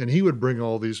 And he would bring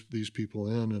all these people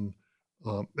in, and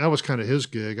that was kind of his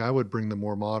gig. I would bring the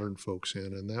more modern folks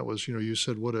in, and that was, you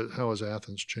said, how has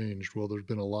Athens changed? Well, there's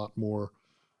been a lot more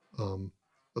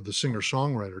of the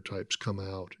singer-songwriter types come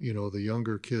out, the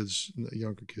younger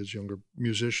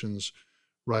musicians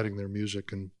writing their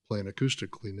music and playing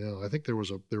acoustically now. I think there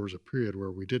was a period where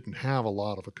we didn't have a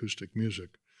lot of acoustic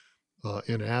music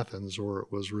in Athens, or it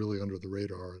was really under the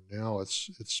radar. And now it's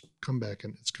come back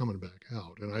and it's coming back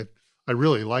out. And I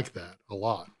really like that a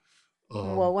lot.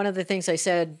 Well, one of the things I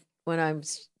said when I'm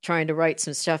trying to write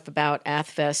some stuff about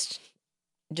Athfest,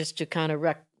 just to kind of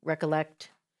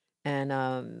recollect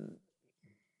and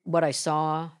what I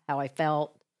saw, how I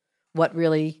felt, what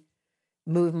really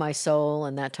moved my soul,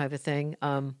 and that type of thing.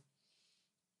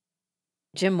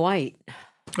 Jim White.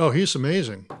 Oh, he's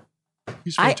amazing.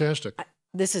 He's fantastic.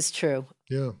 This is true.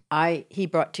 Yeah. He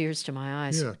brought tears to my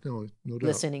eyes. Yeah, no doubt.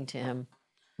 Listening to him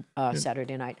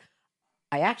Saturday night.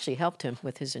 I actually helped him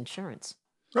with his insurance.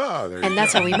 Oh, there you and go.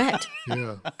 That's how we met.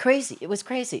 Yeah. Crazy. It was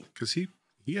crazy. Because he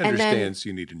understands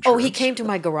you need insurance. Oh, he came to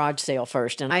my garage sale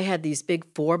first, and I had these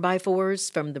big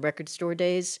 4x4s from the record store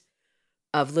days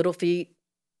of Little Feet,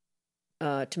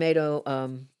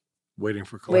 Tomato. Waiting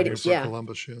for Columbus.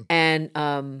 Columbus, yeah.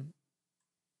 And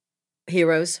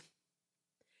Heroes.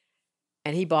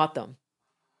 And he bought them.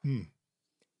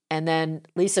 And then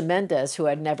Lisa Mendez, who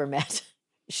I'd never met,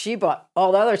 she bought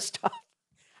all the other stuff.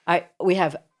 We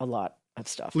have a lot of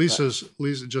stuff. Lisa,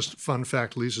 just fun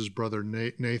fact, Lisa's brother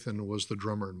Nathan was the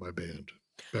drummer in my band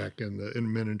back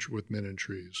with Men in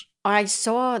Trees. I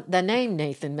saw the name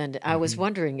Nathan Mendez. I was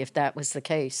wondering if that was the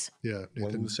case. Yeah, Nathan.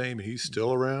 One and the same. He's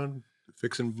still around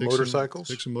fixing motorcycles.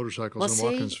 Fixing motorcycles in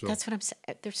Watkinsville. That's what I'm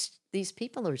saying. These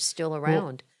people are still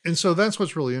around. Well, and so that's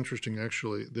what's really interesting,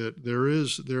 actually, that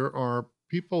there are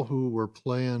people who were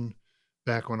playing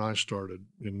back when I started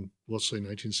in, let's say,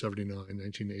 1979,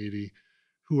 1980,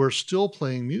 who are still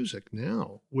playing music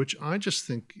now, which I just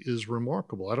think is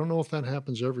remarkable. I don't know if that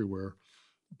happens everywhere,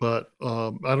 but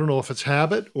I don't know if it's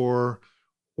habit or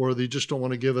they just don't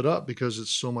want to give it up because it's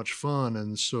so much fun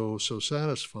and so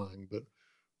satisfying. But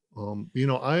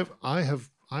I have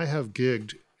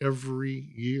gigged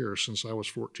every year since I was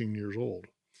 14 years old,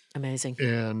 Amazing.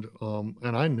 and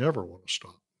I never want to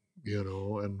stop.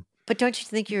 And But don't you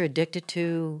think you're addicted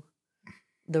to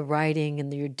the writing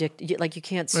and you're addicted? Like you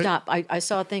can't stop. I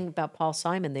saw a thing about Paul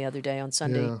Simon the other day on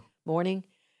Sunday morning,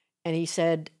 and he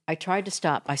said, I tried to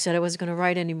stop. I said I wasn't going to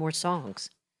write any more songs.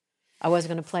 I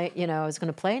wasn't going to play, I was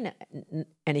going to play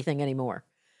anything anymore.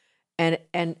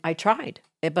 And I tried,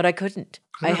 but I couldn't.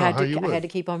 I had to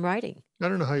keep on writing. I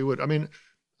don't know how you would. I mean,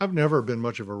 I've never been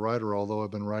much of a writer, although I've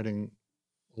been writing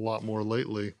a lot more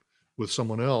lately with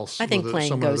someone else. I think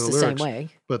playing goes the same way.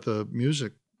 But the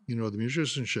music, the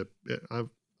musicianship,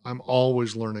 I'm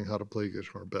always learning how to play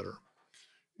guitar better.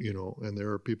 And there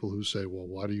are people who say, well,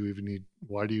 why do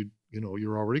you,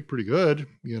 you're already pretty good,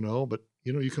 but,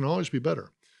 you can always be better.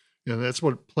 And that's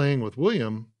what playing with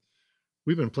William,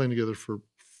 we've been playing together for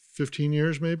 15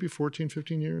 years, maybe 14,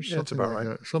 15 years. Yeah, that's about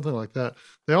right. Something like that.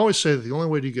 They always say that the only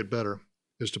way to get better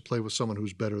is to play with someone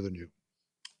who's better than you,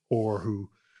 or who,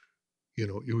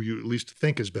 you at least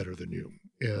think is better than you.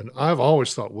 And I've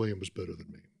always thought William was better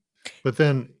than me. But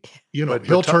then,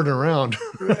 he'll turn around.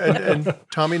 and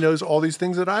Tommy knows all these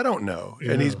things that I don't know.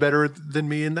 Yeah. And he's better than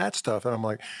me in that stuff. And I'm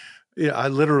like, I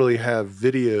literally have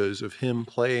videos of him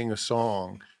playing a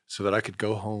song so that I could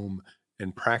go home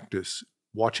and practice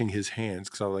watching his hands.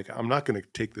 Because I'm like, I'm not going to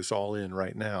take this all in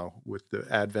right now. With the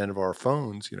advent of our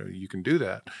phones, you can do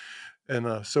that.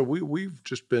 And so we've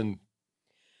just been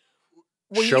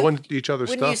showing each other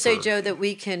stuff. Wouldn't you say, Joe, that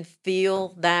we can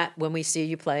feel that when we see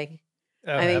you play?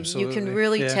 Oh, I mean, absolutely. you can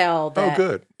really tell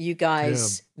that you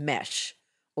guys Yeah. mesh,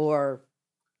 or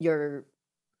your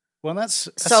Well, that's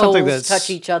souls something that's touch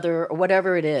each other, or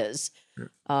whatever it is.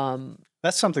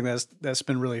 That's something that's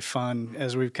been really fun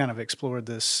as we've kind of explored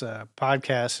this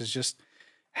podcast, is just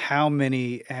how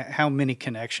many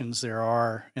connections there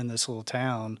are in this little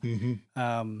town.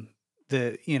 Mm-hmm.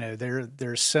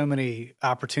 There's so many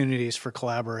opportunities for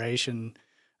collaboration.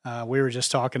 We were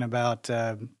just talking about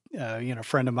a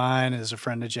friend of mine is a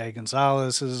friend of Jay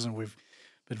Gonzalez's, and we've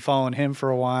been following him for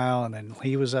a while. And then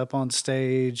he was up on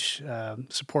stage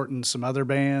supporting some other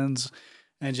bands,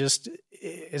 and just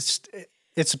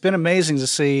it's been amazing to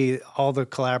see all the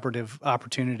collaborative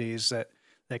opportunities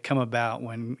that come about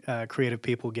when creative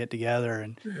people get together.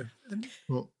 And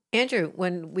Well, Andrew,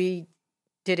 when we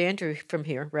did Andrew from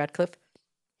here, Radcliffe,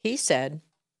 he said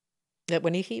that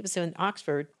when he was in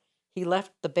Oxford, he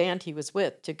left the band he was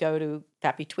with to go to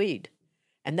Pappy Tweed.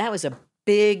 And that was a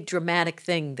big dramatic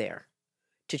thing there,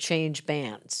 to change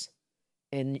bands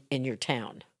in your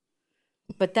town.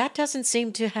 But that doesn't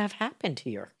seem to have happened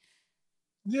here.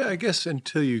 Yeah, I guess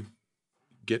until you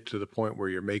get to the point where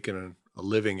you're making a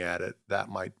living at it, that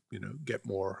might, get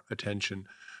more attention.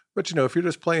 But, if you're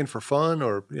just playing for fun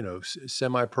or,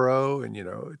 semi-pro and,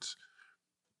 it's,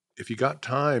 if you got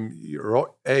time,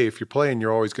 if you're playing,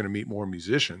 you're always going to meet more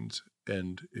musicians.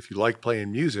 And if you like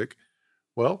playing music,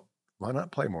 well, why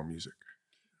not play more music?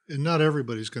 and not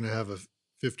everybody's going to have a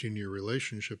 15-year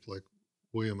relationship like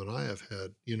William and I have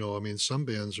had. Some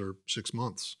bands are 6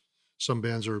 months. Some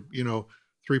bands are,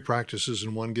 3 practices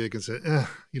and 1 gig and say,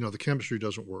 the chemistry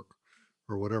doesn't work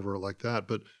or whatever like that.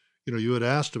 But, you had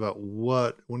asked about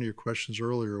one of your questions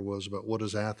earlier was about what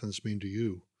does Athens mean to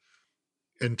you?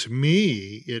 And to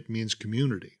me, it means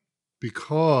community,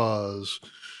 because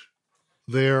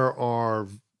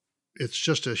it's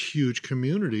just a huge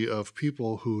community of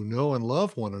people who know and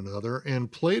love one another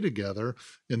and play together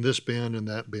in this band and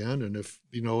that band. And if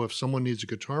someone needs a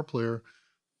guitar player,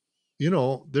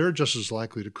 they're just as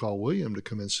likely to call William to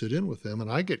come and sit in with them. And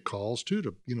I get calls too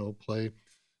to, play,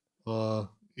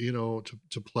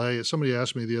 to play. Somebody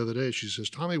asked me the other day, she says,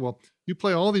 Tommy, well, you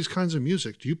play all these kinds of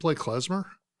music. Do you play klezmer?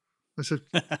 I said,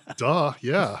 duh,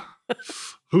 yeah.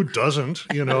 Who doesn't,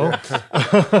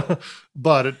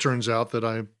 But it turns out that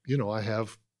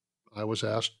I was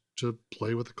asked to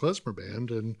play with the klezmer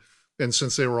band, and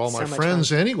since they were all my friends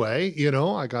fun. Anyway,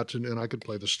 I got to, and I could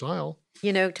play the style.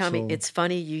 Tommy, it's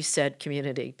funny you said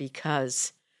community,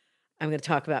 because I'm going to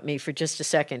talk about me for just a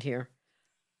second here.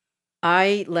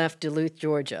 I left Duluth,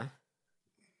 Georgia,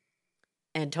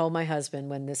 and told my husband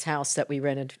when this house that we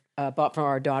rented, bought for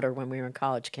our daughter when we were in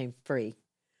college, came free.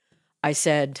 I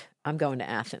said, I'm going to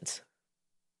Athens.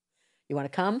 You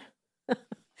want to come?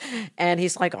 And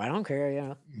he's like, I don't care,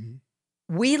 Mm-hmm.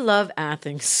 We love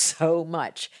Athens so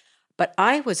much. But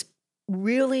I was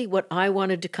really what I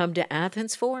wanted to come to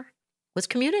Athens for was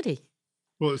community.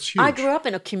 Well, it's huge. I grew up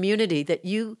in a community that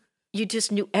you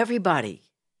just knew everybody.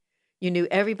 You knew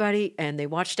everybody, and they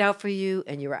watched out for you,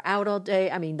 and you were out all day.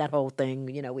 I mean, that whole thing.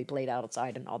 We played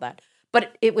outside and all that.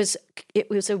 But it was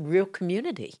a real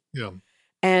community, Yeah.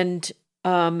 and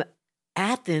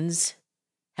Athens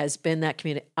has been that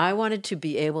community. I wanted to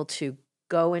be able to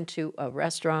go into a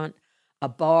restaurant, a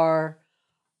bar,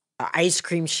 an ice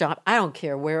cream shop. I don't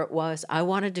care where it was. I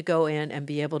wanted to go in and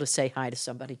be able to say hi to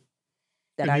somebody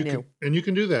that I knew. And you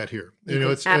can do that here.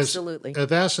 It's absolutely.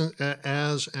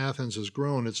 As Athens has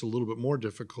grown, it's a little bit more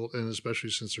difficult, and especially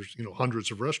since there's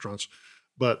hundreds of restaurants,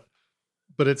 but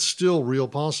it's still real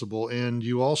possible. And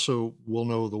you also will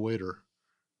know the waiter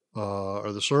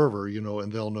or the server,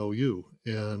 and they'll know you,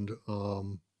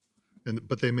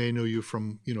 but they may know you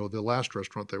from the last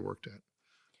restaurant they worked at,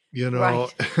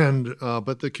 Right. and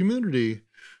but the community,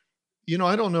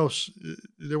 I don't know.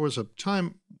 There was a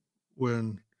time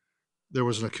when there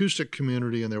was an acoustic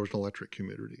community and there was an electric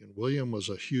community, and William was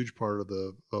a huge part of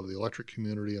the electric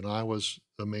community, and I was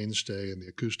a mainstay in the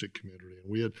acoustic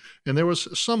community. And there was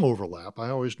some overlap. I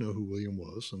always knew who William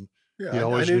was, and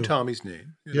I knew Tommy's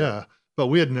name. Yeah, but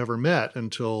we had never met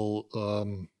until,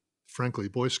 frankly,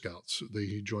 Boy Scouts.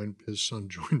 His son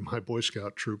joined my Boy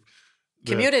Scout troop.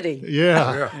 Community.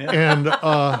 Yeah.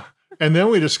 And then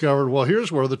we discovered, well,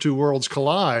 here's where the two worlds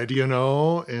collide,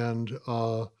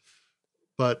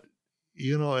 but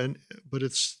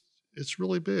it's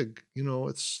really big.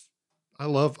 I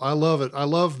love it. I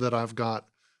love that I've got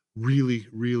really,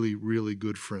 really, really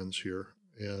good friends here,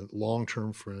 and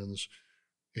long-term friends,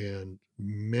 and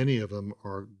many of them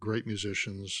are great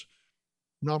musicians.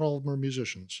 Not all of them are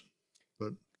musicians,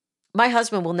 but My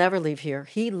husband will never leave here.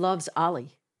 He loves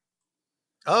Ollie.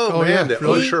 Oh, yeah, man, the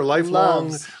really? Osher Lifelong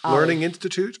Loves Learning Ollie.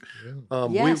 Institute. yeah,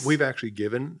 Yes. We've actually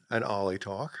given an Ollie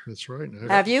talk. that's right.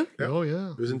 Have you? Oh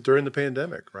yeah, It was during the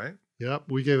pandemic, right? yeah.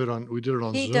 We did it on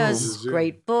He Zoom. does Zoom.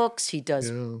 great books. He does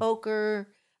Yeah. poker.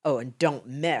 Oh, and don't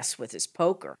mess with his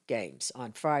poker games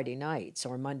on Friday nights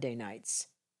or Monday nights.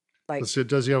 Like, Let's see,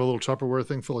 does he have a little Tupperware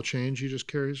thing full of change he just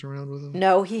carries around with him?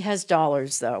 no, he has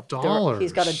dollars though.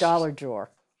 He's got a Dollars. dollar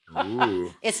drawer.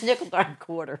 Ooh. It's nickel dime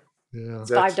quarter. Yeah. It's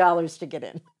That's- $5 to get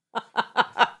in.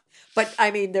 But I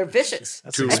mean, they're vicious.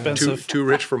 That's Too, expensive. too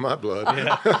rich for my blood.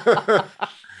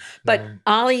 But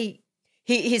Ollie,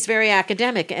 he's very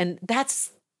academic, and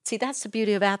that's the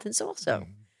beauty of Athens also,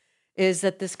 is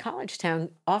that this college town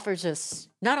offers us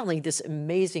not only this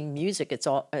amazing music, it's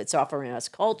offering us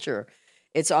culture,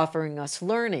 it's offering us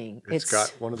learning. It's got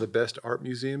one of the best art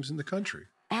museums in the country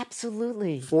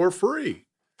absolutely for free.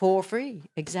 for free,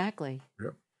 exactly.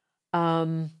 Yep.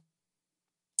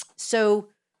 So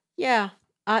yeah,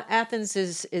 Athens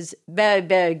is very,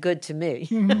 very good to me.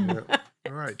 Yeah.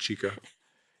 All right, Chica.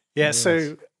 Yeah,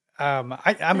 so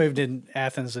I moved in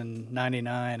Athens in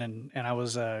 '99, and I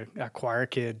was a choir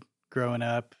kid growing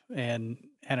up, and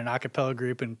had an a cappella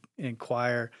group in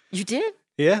choir. You did?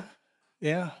 Yeah.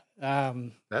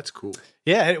 That's cool.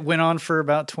 Yeah, it went on for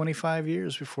about 25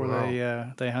 years before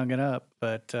Wow. they hung it up.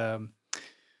 But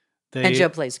And Joe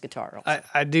plays guitar also.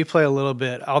 I do play a little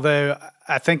bit, although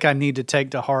I think I need to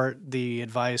take to heart the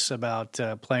advice about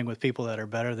playing with people that are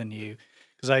better than you,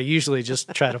 because I usually just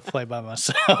try to play by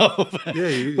myself,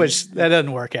 Yeah, which that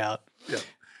doesn't work out. Yeah.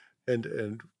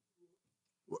 And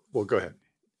well, go ahead.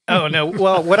 Oh, no.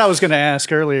 Well, what I was going to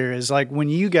ask earlier is, like, when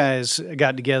you guys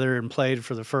got together and played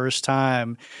for the first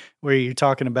time, where you're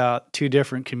talking about two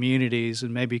different communities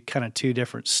and maybe kind of two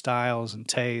different styles and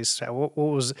tastes, what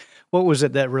was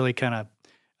it that really kind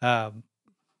of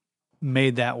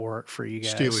made that work for you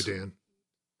guys? Steely Dan.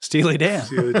 Steely Dan.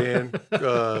 Steely Dan.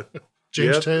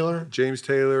 James Jeff- Taylor. James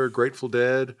Taylor, Grateful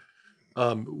Dead.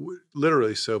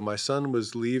 Literally, so my son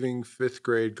was leaving 5th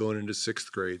grade, going into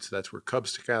 6th grade. So that's where Cub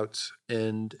Scouts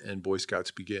end and Boy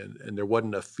Scouts begin. And there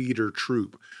wasn't a feeder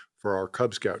troop for our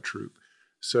Cub Scout troop.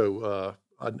 So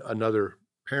another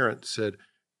parent said,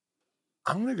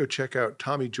 I'm going to go check out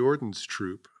Tommy Jordan's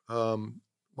troop.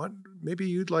 Maybe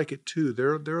you'd like it too.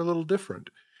 They're a little different.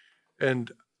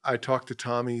 And I talked to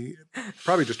Tommy,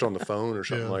 probably just on the phone or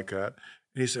something Yeah. like that.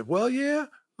 And he said, well, yeah,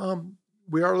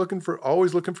 we are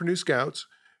always looking for new scouts.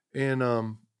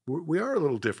 And we are a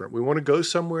little different. We want to go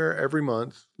somewhere every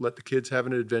month, let the kids have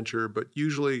an adventure, but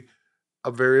usually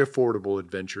a very affordable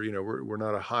adventure. We're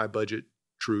not a high budget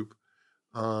troop,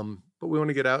 but we want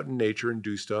to get out in nature and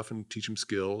do stuff and teach them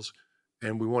skills.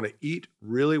 And we want to eat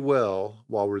really well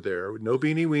while we're there. No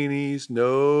beanie weenies,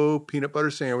 no peanut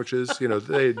butter sandwiches.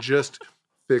 They had just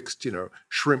fixed,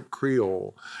 shrimp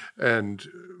Creole and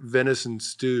venison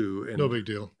stew. And, No big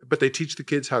deal. but they teach the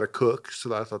kids how to cook.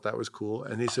 So I thought that was cool.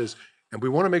 And he says, and we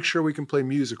want to make sure we can play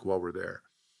music while we're there.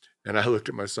 And I looked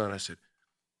at my son. I said,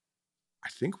 I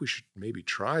think we should maybe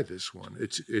try this one.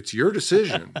 It's your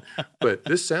decision, but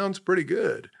this sounds pretty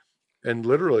good. And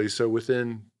literally, so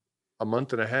within a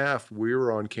month and a half, we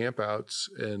were on campouts,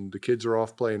 and the kids are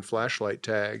off playing flashlight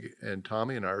tag, and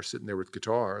Tommy and I are sitting there with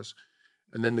guitars.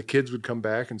 And then the kids would come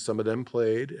back, and some of them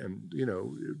played, and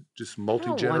just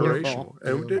multi-generational.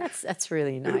 And That's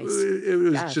really nice. It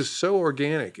was just so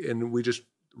organic, and we just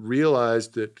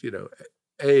realized that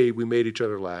A, we made each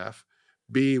other laugh.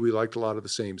 B, we liked a lot of the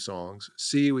same songs.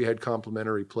 C, we had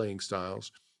complementary playing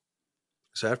styles.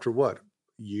 So after what, a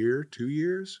year, 2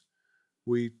 years,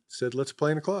 we said, let's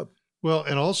play in a club. Well,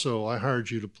 and also I hired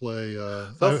you to play.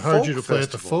 I hired you to play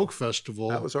at the folk festival.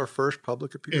 That was our first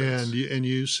public appearance. And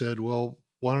you said, "Well,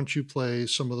 why don't you play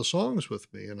some of the songs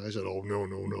with me?" And I said, "Oh no!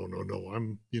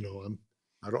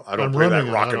 I don't play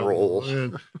that rock and roll."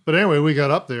 But anyway, we got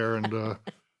up there, and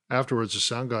afterwards, the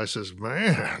sound guy says,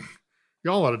 "Man,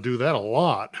 y'all ought to do that a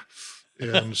lot."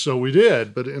 And so we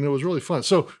did, and it was really fun.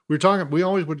 So we were talking. We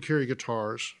always would carry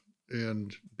guitars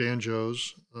and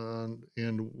banjos,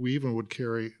 and we even would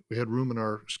carry. We had room in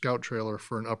our scout trailer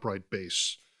for an upright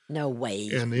bass. No way.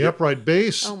 And the upright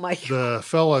bass. Oh my God. The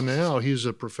fella now, he's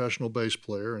a professional bass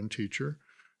player and teacher,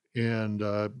 and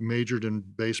majored in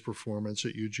bass performance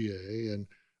at UGA. And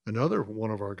another one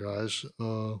of our guys,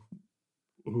 who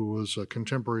was a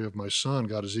contemporary of my son,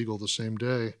 got his eagle the same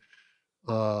day,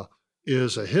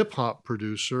 is a hip hop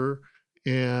producer.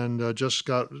 And just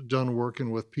got done working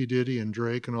with P. Diddy and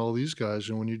Drake and all these guys.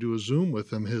 And when you do a Zoom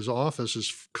with him, his office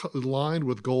is lined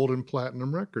with gold and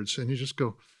platinum records. And you just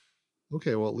go,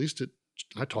 okay, well, at least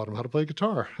I taught him how to play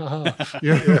guitar.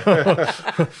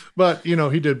 But,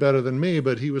 he did better than me,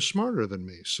 but he was smarter than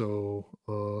me. So,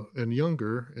 and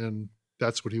younger. And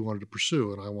that's what he wanted to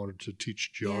pursue. And I wanted to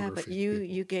teach geography. Yeah, but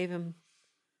you gave him,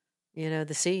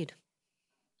 the seed.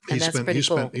 He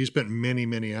spent many,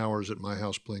 many hours at my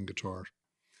house playing guitar.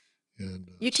 And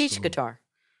you teach guitar.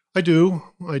 I do,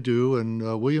 and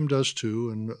William does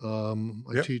too. And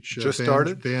I teach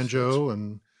banjo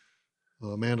and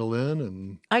mandolin.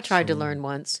 And I tried to learn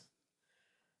once.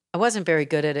 I wasn't very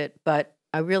good at it, but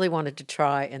I really wanted to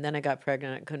try. And then I got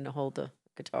pregnant. I couldn't hold the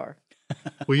guitar.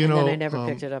 Well, and then I never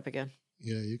picked it up again.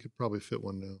 Yeah, you could probably fit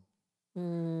one now.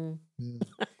 Yeah.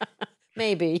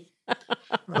 Maybe.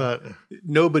 But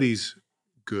nobody's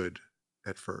good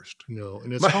at first. No,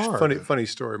 and it's hard. Funny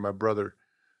story. My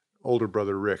older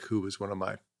brother Rick, who was one of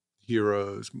my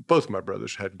heroes. Both of my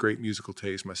brothers had great musical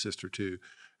taste. My sister too,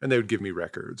 and they would give me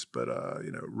records. But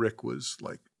Rick was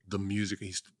like the music.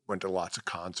 He went to lots of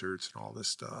concerts and all this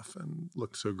stuff, and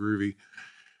looked so groovy.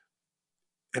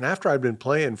 And after I'd been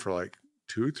playing for like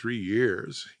 2 or 3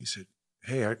 years, he said,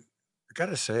 "Hey, I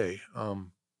gotta say,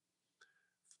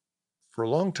 for a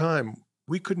long time,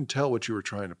 we couldn't tell what you were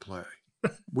trying to play.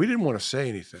 We didn't want to say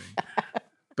anything.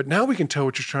 But now we can tell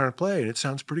what you're trying to play, and it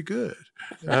sounds pretty good."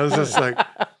 And I was just like,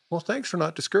 well, thanks for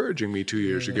not discouraging me 2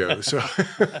 years ago. So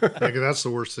that's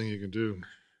the worst thing you can do.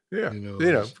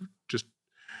 Yeah. Just,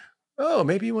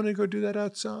 maybe you want to go do that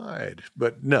outside.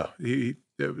 But no,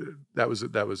 that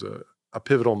was a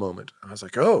pivotal moment. I was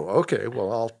like, oh, okay,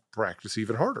 well, I'll practice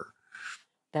even harder.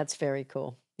 That's very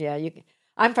cool. Yeah,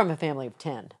 I'm from a family of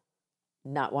 10.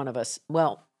 Not one of us.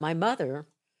 Well, my mother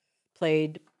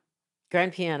played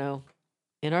grand piano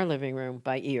in our living room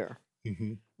by ear,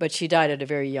 but she died at a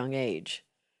very young age.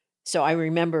 So I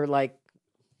remember, like,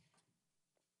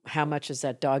 how much is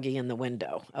that doggy in the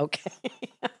window? Okay.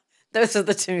 Those are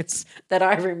the tunes that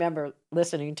I remember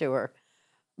listening to her.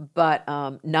 But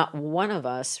not one of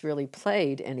us really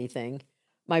played anything.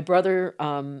 My brother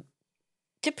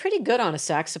did pretty good on a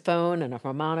saxophone and a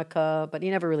harmonica, but he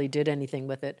never really did anything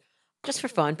with it. Just for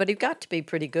fun, but he got to be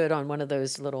pretty good on one of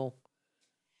those little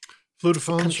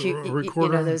flutophones,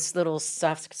 recorder. Those little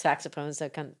saxophones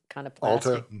that kind of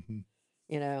plastic.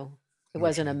 Alto. It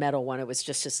wasn't a metal one; it was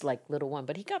just this like little one.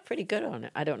 But he got pretty good on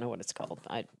it. I don't know what it's called.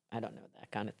 I don't know that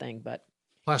kind of thing. But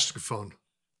plasticophone.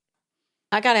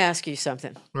 I got to ask you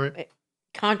something. All right.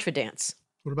 Contra dance.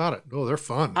 What about it? Oh, they're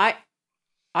fun.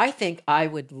 I think I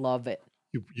would love it.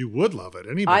 You would love it.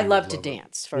 Anybody. I love to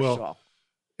dance. First of all.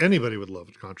 Anybody would love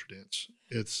contra dance.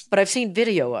 But I've seen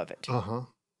video of it.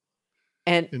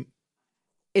 And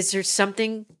is there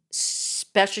something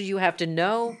special you have to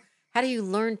know? How do you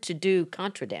learn to do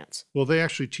contra dance? Well, they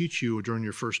actually teach you during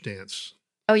your first dance.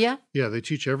 Oh, yeah? Yeah, they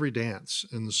teach every dance.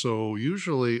 And so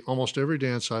usually almost every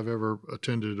dance I've ever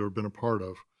attended or been a part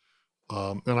of,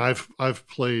 and I've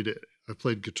played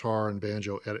guitar and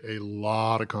banjo at a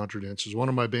lot of contra dances. One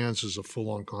of my bands is a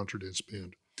full-on contra dance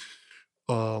band.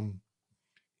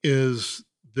 Is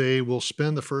they will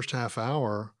spend the first half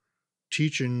hour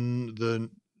teaching the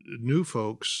new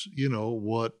folks,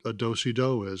 what a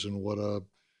do-si-do is and what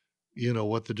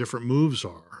the different moves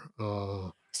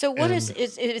are. So what is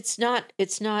And it's not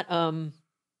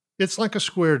it's like a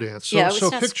square dance. So yeah, it's so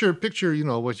not picture,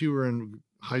 what you were in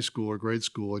high school or grade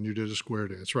school and you did a square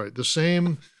dance, right? The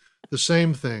same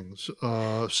things,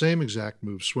 same exact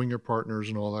moves, swing your partners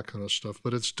and all that kind of stuff.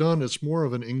 But it's more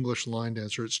of an English line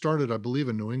dancer. It started, I believe,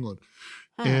 in New England.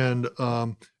 huh.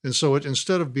 And so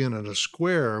instead of being in a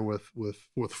square with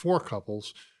 4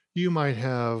 couples, you might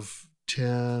have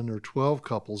 10 or 12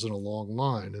 couples in a long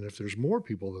line. And if there's more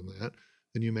people than that,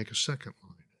 then you make a second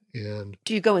line. And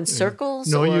Do you go in and circles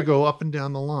no, you or go up and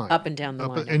down the line. up and down the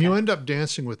line? And you Okay. end up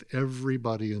dancing with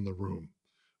everybody in the room,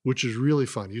 which is really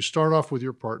fun. You start off with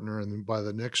your partner, and then by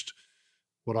the next,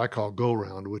 what I call go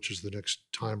round, which is the next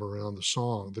time around the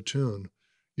song, the tune,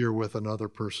 you're with another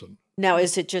person. Now,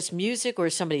 is it just music or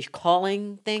is somebody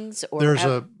calling things or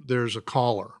There's a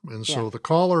caller, and yeah. so the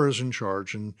caller is in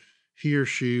charge, and he or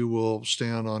she will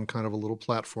stand on kind of a little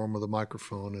platform with a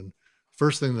microphone, and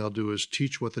first thing they'll do is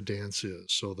teach what the dance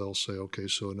is. So they'll say, okay,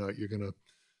 so now you're going to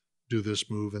do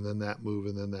this move and then that move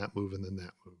and then that move and then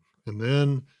that move. And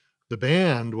then the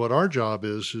band, what our job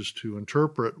is to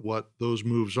interpret what those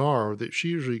moves are. That she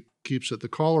usually keeps it, the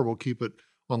caller will keep it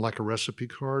on like a recipe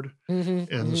card.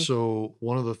 And so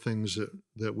one of the things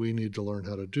that we need to learn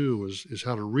how to do is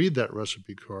how to read that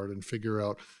recipe card and figure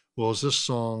out, well, is this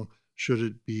song, should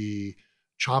it be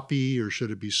choppy or should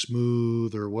it be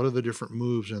smooth, or what are the different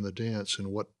moves in the dance, and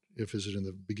what if is it in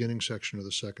the beginning section or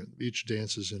the second? Each tune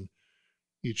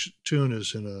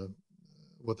is in a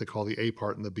what they call the A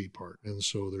part and the B part, and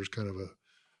so there's kind of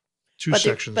two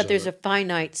sections. But there's of a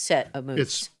finite set of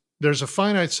moves. There's a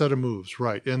finite set of moves,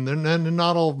 right? And then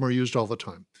not all of them are used all the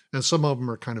time, and some of them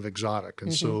are kind of exotic,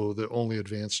 and so the only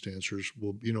advanced dancers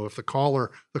will, if the caller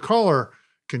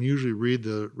can usually read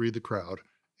the crowd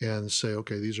and say,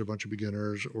 okay, these are a bunch of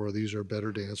beginners or these are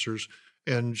better dancers,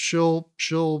 and she'll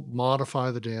modify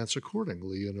the dance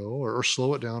accordingly, or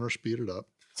slow it down or speed it up.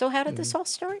 So how did this all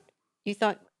start? You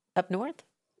thought up north?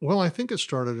 Well, I think it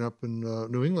started up in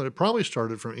New England. It probably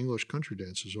started from English country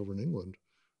dances over in England.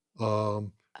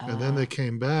 And then they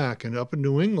came back, and up in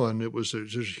New England, there's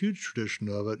a huge tradition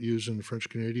of it, using French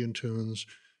Canadian tunes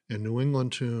and New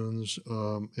England tunes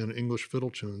and English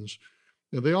fiddle tunes.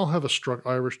 And they all have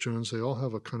Irish tunes. They all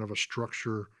have a kind of a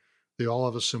structure. They all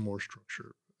have a similar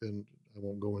structure, and I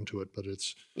won't go into it, but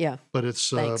it's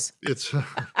Thanks. it's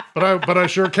but I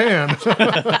sure can.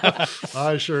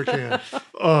 I sure can.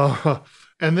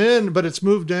 But it's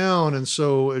moved down, and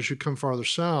so as you come farther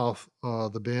south,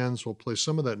 the bands will play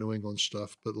some of that New England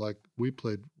stuff, but like we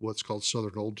played what's called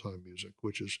Southern old time music,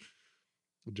 which is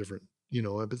a different,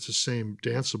 it's the same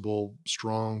danceable,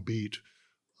 strong beat,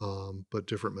 but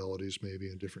different melodies maybe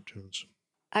and different tunes.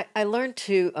 I learned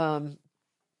to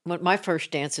my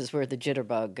first dances were the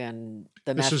jitterbug and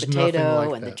the This mashed is nothing potato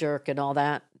like and the that. jerk and all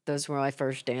that. Those were my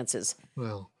first dances.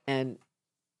 Well, And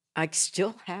I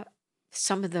still have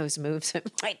some of those moves in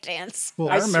my dance. Well,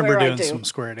 I I remember swear I doing do. some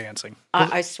square dancing.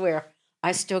 I swear.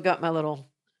 I still got my little,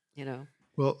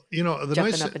 well, the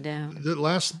jumping up and down. the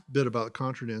last bit about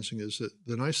contra dancing is that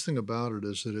the nice thing about it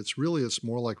is that it's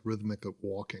more like rhythmic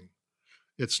walking.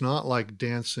 It's not like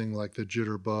dancing like the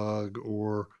jitterbug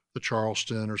or the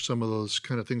Charleston or some of those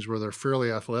kind of things where they're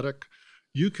fairly athletic.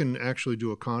 You can actually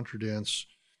do a contra dance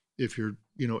if you're,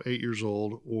 8 years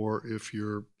old, or if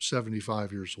you're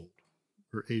 75 years old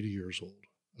or 80 years old,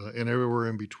 and everywhere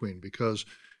in between, because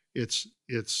it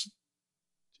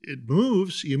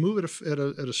moves. You move at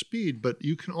a speed, but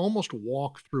you can almost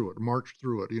walk through it, march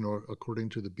through it, according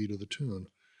to the beat of the tune,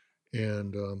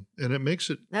 and it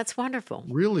makes it That's wonderful.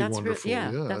 really That's wonderful.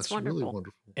 that's it's wonderful. really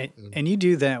wonderful. And you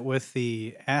do that with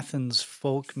the Athens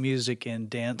Folk Music and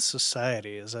Dance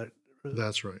Society.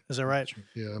 That's right. Is that right? That's right.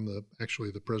 Yeah, I'm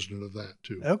actually the president of that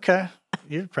too. Okay.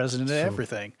 You're president of So-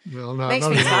 everything. Well, not Makes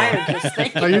not me anymore. tired just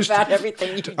thinking used to- about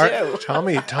everything you do.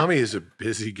 Tommy is a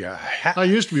busy guy. I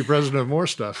used to be president of more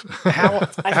stuff. How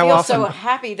I how feel often so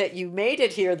happy that you made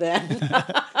it here then.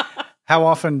 how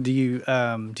often do you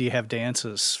have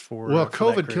dances for? Well, for that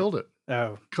COVID group? killed it.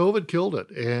 Oh, COVID killed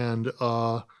it, and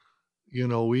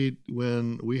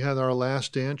when we had our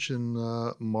last dance in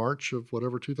March of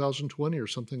whatever 2020 or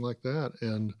something like that,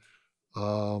 and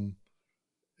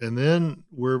then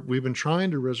we've been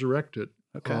trying to resurrect it.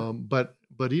 okay.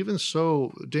 But even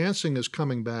so, dancing is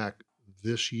coming back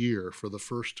this year for the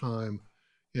first time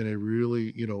in a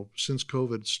really, since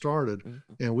COVID started,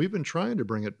 and we've been trying to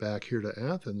bring it back here to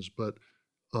Athens, but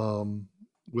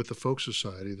with the Folk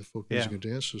Society, the Folk Music and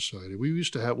Dance Society. We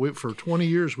used to have, for 20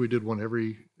 years, we did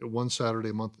one Saturday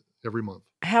a month, every month.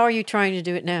 How are you trying to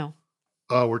do it now?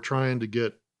 We're trying to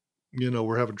get,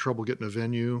 we're having trouble getting a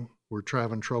venue. We're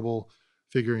having trouble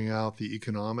figuring out the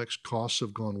economics. Costs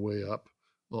have gone way up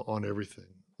on everything.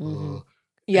 Mm-hmm.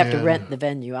 You have to rent the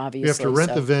venue, obviously. You have to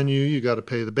rent the venue. You got to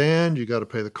pay the band. You got to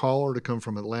pay the caller to come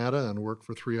from Atlanta and work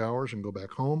for 3 hours and go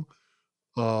back home.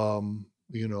 And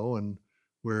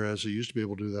whereas I used to be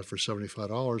able to do that for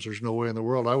 $75, there's no way in the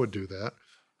world I would do that.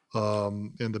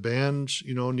 And the bands,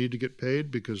 need to get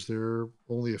paid because there are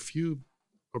only a few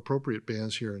appropriate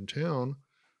bands here in town.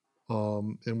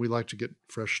 And we like to get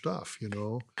fresh stuff,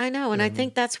 I know. And I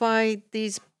think that's why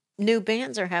these new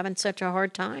bands are having such a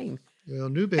hard time. Well,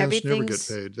 new bands never get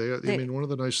paid. One of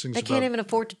the nice things they can't even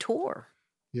afford to tour.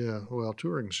 Yeah, well,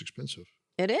 touring is expensive.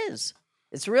 It is.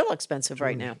 It's real expensive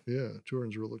right now. Yeah,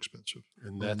 touring's real expensive.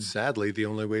 And that's sadly the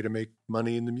only way to make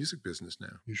money in the music business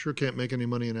now. You sure can't make any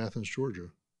money in Athens, Georgia.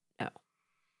 No.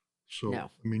 So,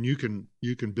 you can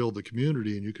build the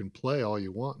community and you can play all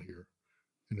you want here.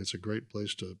 And it's a great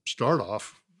place to start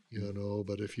off,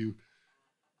 but if you,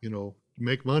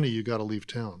 make money, you got to leave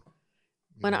town.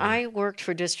 When I worked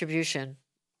for distribution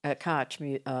at Koch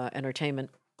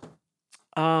Entertainment,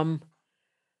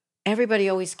 everybody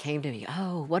always came to me,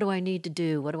 oh, what do I need to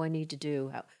do? What do I need to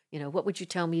do? How, what would you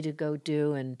tell me to go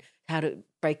do and how to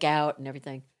break out and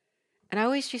everything? And I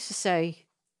always used to say,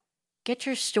 get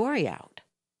your story out.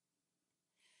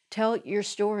 Tell your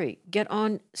story. Get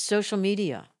on social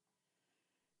media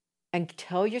and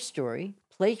tell your story,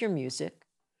 play your music.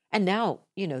 And now,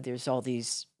 there's all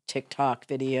these TikTok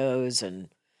videos and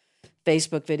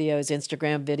Facebook videos,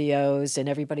 Instagram videos, and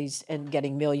everybody's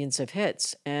getting millions of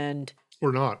hits.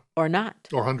 Or not. Or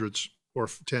hundreds, or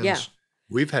tens. Yeah.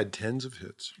 We've had tens of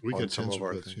hits. We get some tens of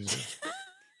our hits. things.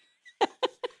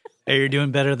 Hey, you're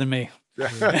doing better than me. We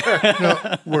might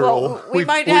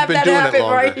have that happen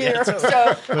right here.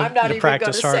 So I'm not even going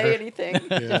to say anything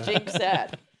to jinx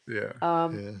that. Yeah.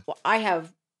 Well, I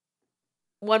have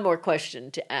one more question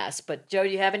to ask, but Joe, do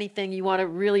you have anything you want to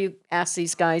really ask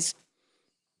these guys?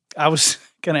 I was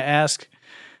going to ask,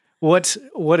 what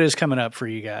is coming up for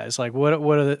you guys? Like,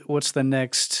 what's the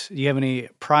next? Do you have any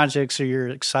projects that you're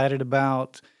excited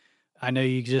about? I know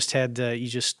you just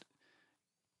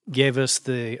gave us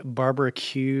the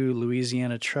Barbecue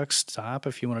Louisiana truck stop.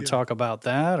 If you want to talk about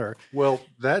that, or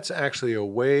that's actually a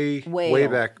way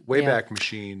back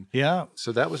machine. Yeah.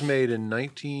 So that was made in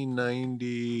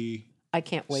 1990. I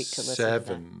can't wait to listen to that.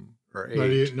 7 or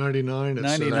 8. 99.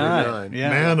 99. Yeah.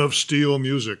 Man of Steel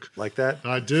music. Like that?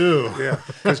 I do. Yeah.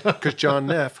 Because John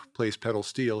Neff plays pedal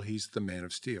steel. He's the Man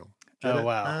of Steel. Oh,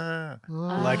 wow.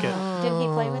 I like it. Didn't he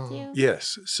play with you?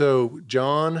 Yes. So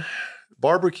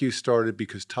Barbecue started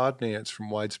because Todd Nance from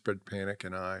Widespread Panic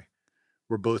and I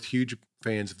were both huge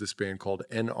fans of this band called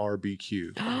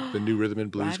NRBQ, the New Rhythm and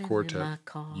Blues Quartet.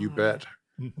 You bet.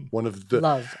 One of the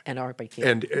love NRBQ.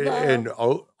 And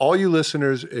all you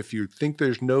listeners, if you think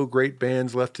there's no great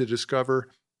bands left to discover,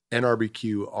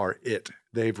 NRBQ are it.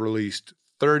 They've released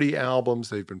 30 albums.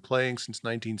 They've been playing since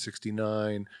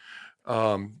 1969.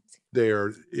 They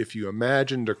are, if you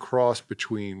imagined a cross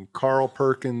between Carl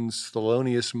Perkins,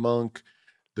 Thelonious Monk,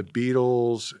 the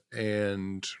Beatles,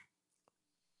 and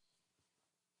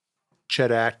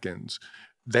Chet Atkins,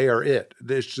 they are it.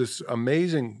 There's this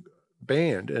amazing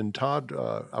band. And Todd,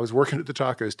 I was working at the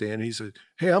taco stand, and he said,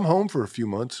 hey, I'm home for a few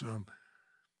months.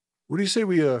 What do you say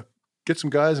we get some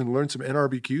guys and learn some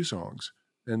NRBQ songs?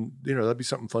 And, that'd be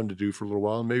something fun to do for a little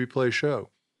while and maybe play a show.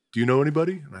 Do you know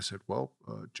anybody? And I said, well,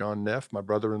 John Neff, my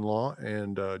brother-in-law,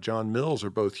 and John Mills are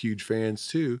both huge fans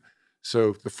too.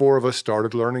 So the four of us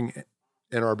started learning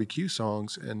NRBQ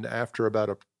songs. And after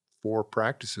about 4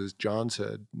 practices,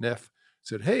 Neff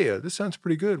said, hey, this sounds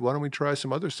pretty good. Why don't we try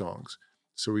some other songs?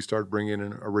 So we started bringing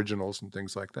in originals and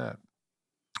things like that.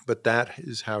 But that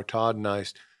is how Todd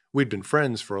and we'd been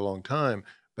friends for a long time,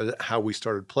 but how we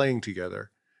started playing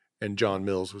together. And John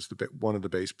Mills was one of the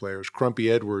bass players.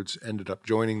 Crumpy Edwards ended up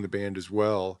joining the band as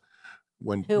well.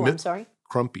 I'm sorry?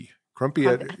 Crumpy.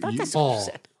 I thought that's what you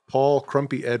said. Paul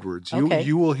Crumpy Edwards. Okay.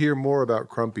 You will hear more about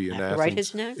Crumpy in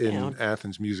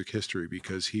Athens music history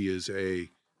because he's a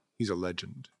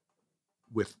legend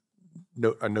with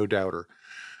no doubter.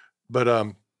 But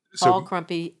Paul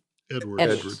Crumpy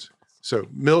Edwards. So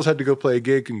Mills had to go play a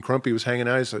gig, and Crumpy was hanging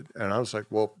out. And I was like,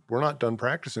 "Well, we're not done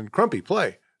practicing. Crumpy,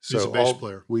 play." So he's a bass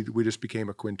player. We just became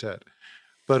a quintet.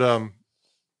 But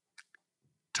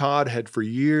Todd had for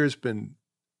years been,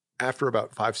 after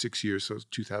about 5-6 years, so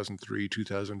 2003,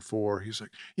 2004, he's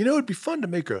like, it'd be fun to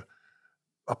make a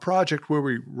project where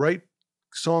we write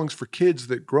songs for kids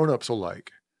that grown-ups will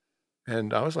like.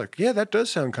 And I was like, yeah, that does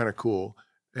sound kind of cool.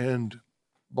 And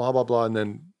blah, blah, blah. And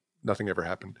then nothing ever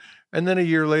happened. And then a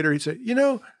year later, he'd say,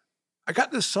 I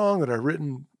got this song that I've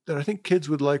written that I think kids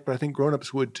would like, but I think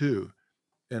grownups would too.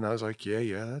 And I was like,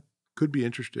 yeah, that could be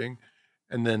interesting.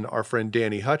 And then our friend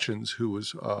Danny Hutchins, who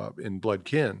was in Blood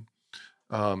Kin,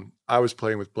 I was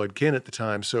playing with Blood Kin at the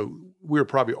time. So we were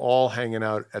probably all hanging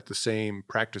out at the same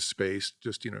practice space,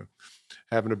 just,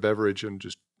 having a beverage and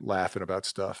just laughing about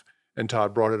stuff. And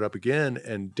Todd brought it up again.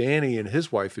 And Danny and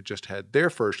his wife had just had their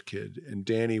first kid. And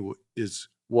Danny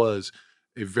was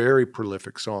a very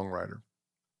prolific songwriter.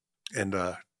 And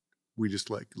we just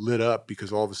like lit up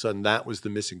because all of a sudden that was the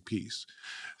missing piece.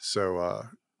 So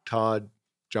Todd,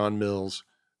 John Mills,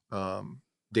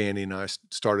 Danny and I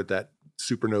started that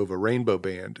Supernova Rainbow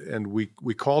Band, and we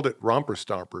called it Romper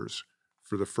Stompers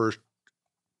for the first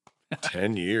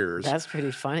 10 years. That's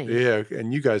pretty funny. Yeah,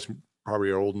 and you guys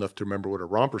probably are old enough to remember what a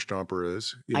Romper Stomper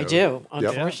is. I do.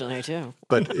 Unfortunately, I do.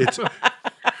 But it's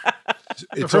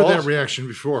I've heard that reaction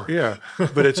before. Yeah,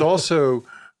 but it's also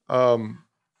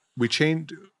we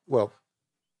changed. Well,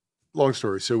 long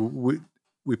story. So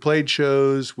we played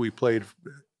shows. We played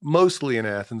mostly in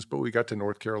Athens, but we got to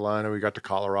North Carolina. We got to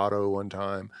Colorado one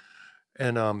time.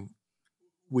 And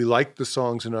we liked the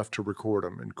songs enough to record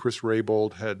them. And Chris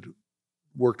Raybold had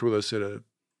worked with us at a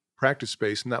practice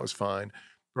space, and that was fine.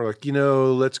 We're like,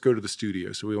 let's go to the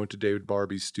studio. So we went to David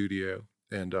Barbie's studio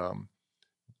and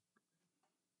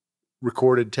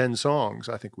recorded 10 songs.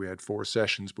 I think we had 4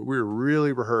 sessions, but we were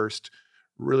really rehearsed,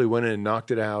 really went in and knocked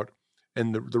it out.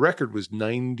 And the record was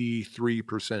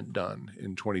 93% done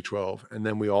in 2012. And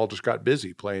then we all just got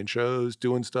busy playing shows,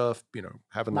 doing stuff,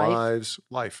 having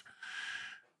life.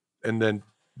 And then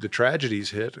the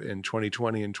tragedies hit in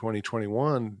 2020 and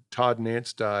 2021. Todd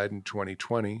Nance died in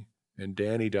 2020 and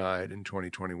Danny died in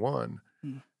 2021.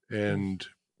 And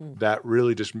that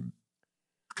really just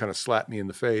kind of slapped me in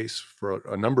the face for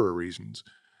a number of reasons.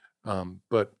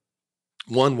 But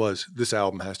one was this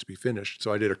album has to be finished.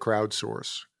 So I did a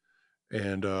crowdsource.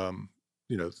 And,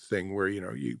 thing where,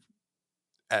 you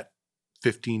at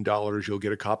 $15, you'll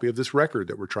get a copy of this record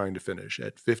that we're trying to finish.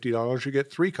 At $50, you get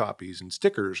 3 copies and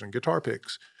stickers and guitar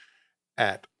picks.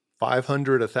 At $500,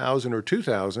 $1,000, or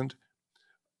 $2,000,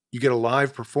 you get a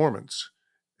live performance.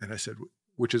 And I said,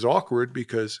 which is awkward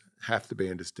because half the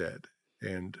band is dead.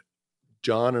 And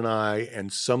John and I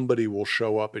and somebody will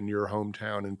show up in your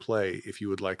hometown and play if you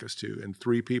would like us to. And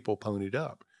 3 people ponied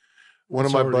up. One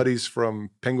of my buddies from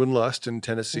Penguin Lust in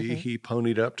Tennessee, he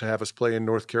ponied up to have us play in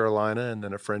North Carolina, and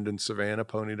then a friend in Savannah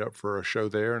ponied up for a show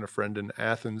there, and a friend in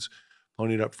Athens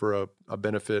ponied up for a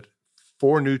benefit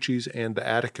for Nucci's and the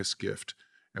Atticus gift.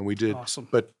 And we did. Awesome.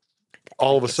 But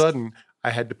all of a sudden,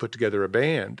 I had to put together a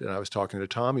band, and I was talking to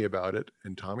Tommy about it,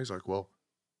 and Tommy's like, well,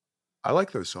 I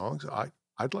like those songs.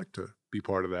 I'd like to be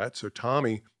part of that. So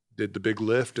Tommy did the big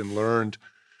lift and learned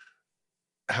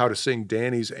how to sing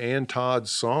Danny's and Todd's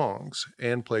songs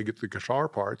and play the guitar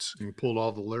parts. And we pulled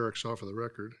all the lyrics off of the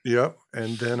record. Yep.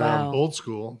 And then old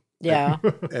school. Yeah.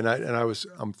 and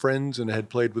I'm friends and had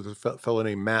played with a fellow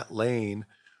named Matt Lane,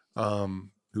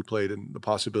 who played in The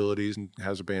Possibilities and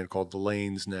has a band called The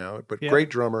Lanes now, but great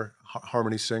drummer,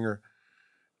 harmony singer.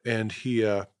 And he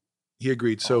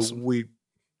agreed. Awesome. So we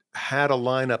had a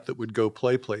lineup that would go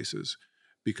play places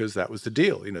because that was the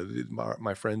deal.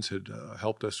 My friends had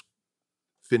helped us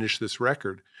finish this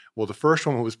record. Well, the first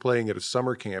one was playing at a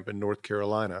summer camp in North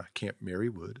Carolina, Camp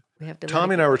Marywood.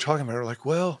 Tommy and I were talking about it. We're like,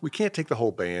 well, we can't take the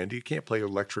whole band. You can't play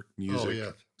electric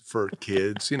music for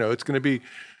kids. It's going to be,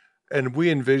 and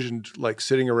we envisioned like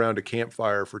sitting around a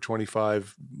campfire for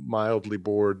 25 mildly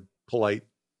bored, polite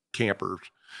campers.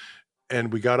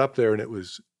 And we got up there and it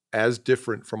was as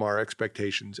different from our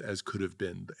expectations as could have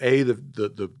been.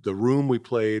 The room we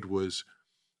played was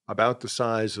about the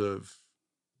size of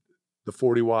the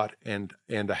 40-watt and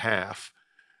a half,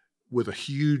 with a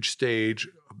huge stage,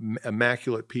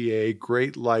 immaculate PA,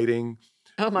 great lighting.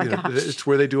 Oh my gosh. It's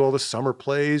where they do all the summer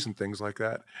plays and things like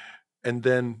that. And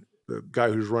then the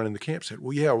guy who's running the camp said,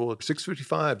 well, at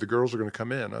 6:55, the girls are going to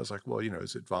come in. I was like, well,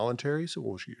 is it voluntary? He said,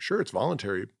 well, sure, it's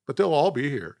voluntary, but they'll all be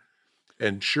here.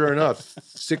 And sure enough,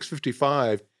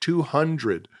 6:55,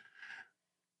 200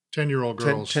 10-year-old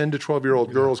girls, 10 to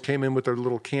 12-year-old girls came in with their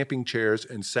little camping chairs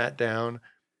and sat down.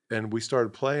 And we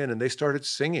started playing, and they started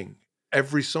singing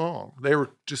every song. They were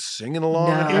just singing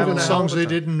along, and even songs they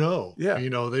didn't know. Yeah,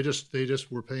 they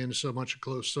just were paying so much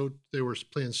close. So they were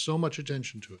paying so much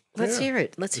attention to it. Let's hear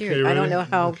it. Let's hear it. Ready? I don't know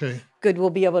how good we'll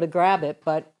be able to grab it,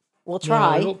 but we'll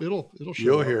try. No, it'll show.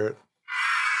 You'll hear it.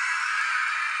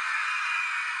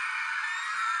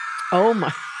 Oh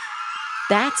my!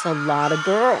 That's a lot of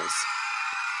girls.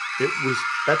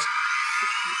 That's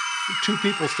two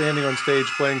people standing on stage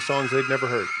playing songs they'd never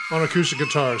heard. On acoustic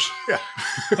guitars. Yeah.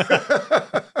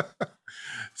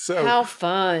 So How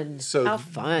fun. So how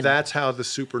fun. That's how the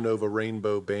Supernova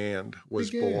Rainbow Band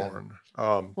was born.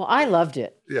 Well, I loved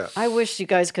it. Yeah. I wish you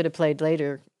guys could have played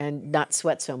later and not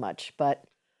sweat so much, but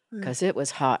because it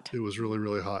was hot. It was really,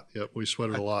 really hot. Yep, we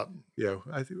sweated a lot. Yeah,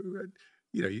 I think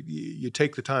you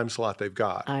take the time slot they've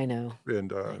got. I know.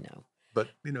 And I know. But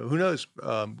who knows?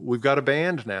 We've got a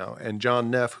band now, and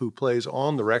John Neff, who plays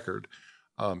on the record,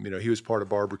 he was part of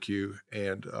Barbecue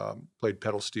and played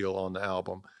pedal steel on the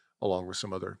album, along with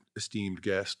some other esteemed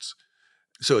guests.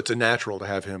 So it's a natural to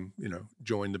have him,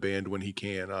 join the band when he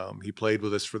can. He played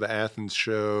with us for the Athens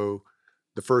show,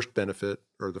 the first benefit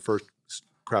or the first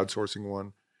crowdsourcing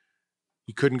one.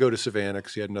 He couldn't go to Savannah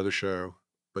because he had another show,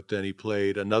 but then he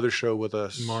played another show with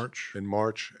us in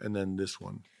March, and then this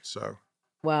one. So,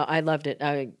 well, I loved it.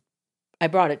 I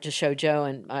brought it to show Joe,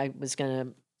 and I was going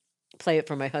to play it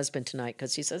for my husband tonight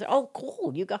because he says, "Oh,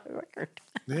 cool, you got a record."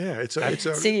 Yeah, it's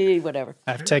see whatever.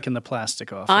 I've taken the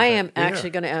plastic off. I am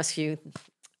actually going to ask you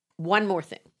one more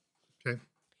thing. Okay.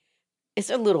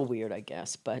 It's a little weird, I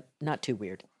guess, but not too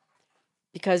weird.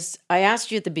 Because I asked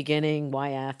you at the beginning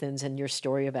why Athens and your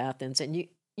story of Athens, and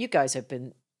you guys have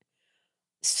been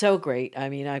so great. I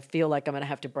mean, I feel like I'm going to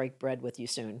have to break bread with you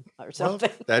soon or something.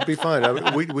 Well, that'd be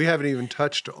fine. We haven't even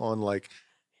touched on like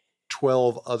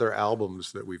 12 other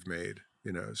albums that we've made,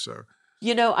 so.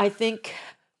 I think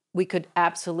we could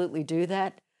absolutely do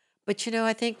that. But,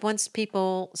 I think once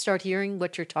people start hearing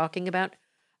what you're talking about,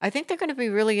 I think they're going to be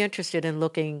really interested in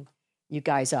looking you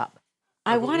guys up.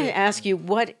 I want to ask you,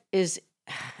 what is,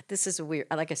 this is weird,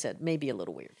 like I said, maybe a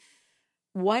little weird.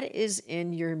 What is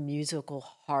in your musical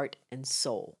heart and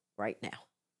soul right now?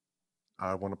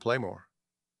 I want to play more.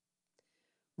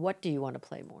 What do you want to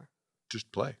play more?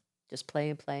 Just play. Just play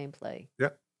and play and play. Yeah,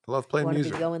 I love playing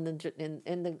music. I want to be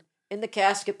going in the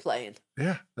casket playing.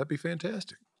 Yeah, that'd be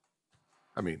fantastic.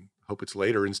 I mean, hope it's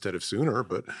later instead of sooner,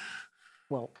 but.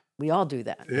 Well, we all do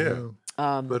that. Yeah.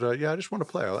 But I just want to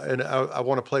play. And I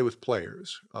want to play with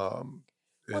players. Well,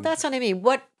 that's what I mean.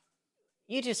 What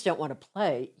you just don't want to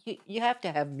play. You have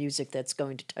to have music that's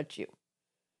going to touch you.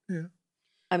 Yeah.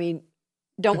 I mean,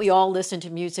 don't we all listen to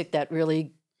music that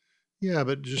really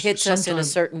but just hits us in a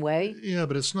certain way? Yeah,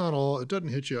 but it's not all. It doesn't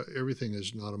hit you. Everything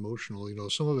is not emotional.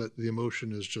 Some of it, the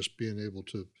emotion is just being able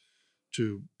to.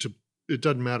 It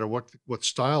doesn't matter what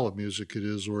style of music it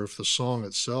is, or if the song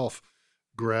itself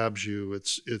grabs you.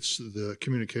 It's the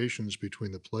communications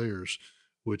between the players,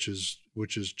 which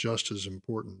is just as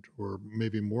important, or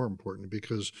maybe more important,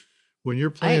 because when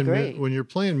you're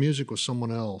playing music with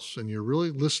someone else and you're really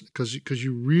listening, because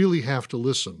you really have to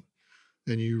listen,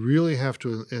 and you really have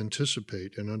to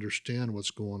anticipate and understand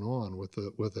what's going on with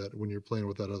that when you're playing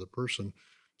with that other person,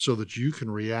 so that you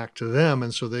can react to them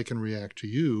and so they can react to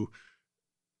you.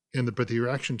 But the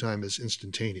reaction time is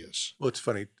instantaneous. Well, it's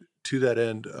funny. To that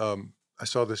end, I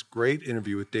saw this great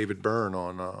interview with David Byrne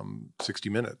on 60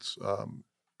 Minutes,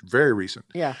 very recent.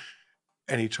 Yeah.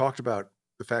 And he talked about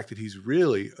the fact that he's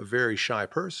really a very shy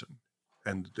person.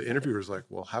 And the interviewer was like,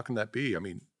 well, how can that be? I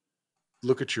mean,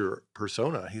 look at your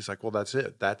persona. He's like, well, that's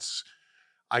it.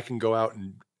 I can go out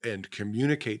and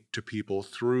communicate to people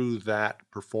through that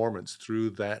performance,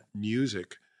 through that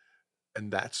music.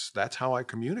 And that's how I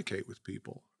communicate with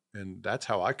people. And that's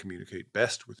how I communicate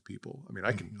best with people. I mean,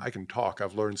 I can talk.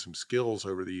 I've learned some skills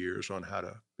over the years on how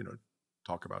to,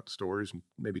 talk about stories and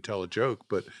maybe tell a joke.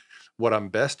 But what I'm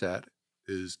best at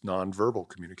is nonverbal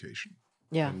communication.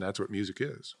 Yeah. And that's what music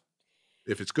is,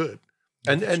 if it's good.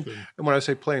 And when I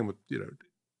say playing with,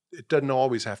 it doesn't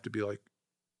always have to be like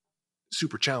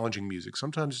super challenging music.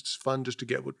 Sometimes it's fun just to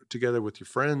get together with your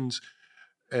friends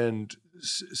and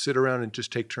sit around and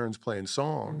just take turns playing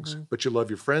songs. Mm-hmm. But you love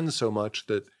your friends so much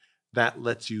that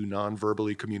lets you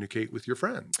non-verbally communicate with your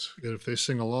friends. And if they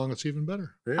sing along, it's even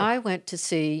better. Yeah. I went to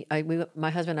see, my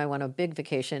husband and I went on a big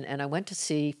vacation, and I went to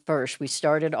see first, we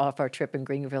started off our trip in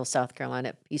Greenville, South Carolina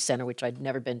at Peace Center, which I'd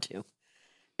never been to.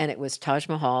 And it was Taj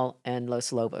Mahal and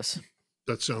Los Lobos.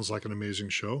 That sounds like an amazing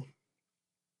show.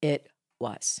 It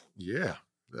was. Yeah.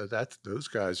 Those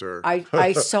guys are.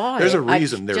 I saw There's it. a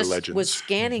reason they're legends. I was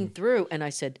scanning through, and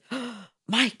I said,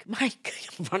 Mike,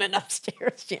 I'm running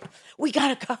upstairs. We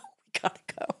gotta go.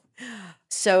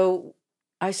 So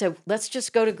I said, let's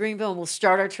just go to Greenville and we'll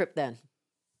start our trip then.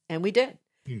 And we did.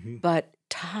 Mm-hmm. But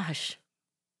Taj,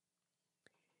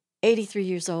 83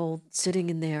 years old, sitting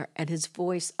in there, and his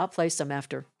voice, I'll play some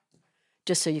after,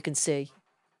 just so you can see,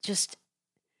 just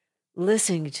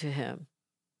listening to him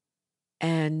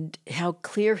and how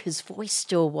clear his voice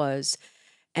still was.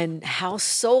 and how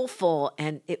soulful.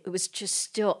 And it was just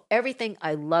still everything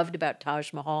I loved about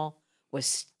Taj Mahal was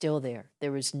still there.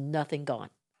 There was nothing gone,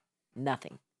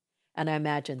 nothing. And I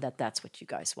imagine that that's what you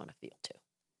guys want to feel too.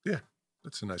 Yeah,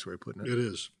 that's a nice way of putting it. It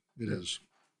is. It is.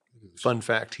 Fun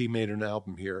fact, he made an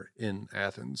album here in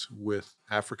Athens with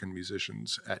African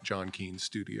musicians at John Keene's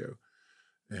studio.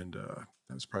 And that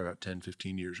was probably about 10,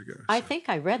 15 years ago. I think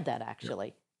I read that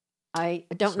actually. Yeah. I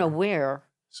don't know where,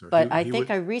 so but I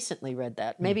think I recently read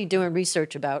that. Maybe doing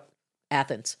research about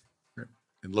Athens. Yeah.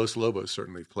 And Los Lobos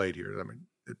certainly played here. I mean,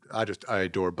 I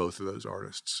adore both of those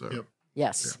artists. So. Yep.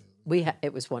 Yes,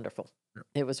 it was wonderful. Yep.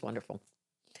 It was wonderful.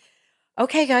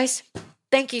 Okay, guys.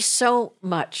 Thank you so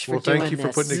much for doing this. Thank you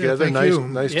for putting together.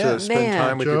 Nice to spend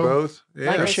time with you both.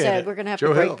 Yeah. Like I said, we're going to have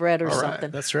to break bread or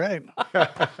something. That's right.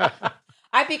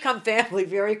 I become family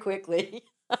very quickly.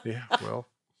 Yeah, well,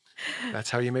 that's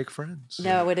how you make friends.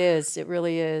 No, it is. It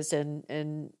really is.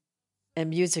 And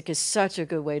music is such a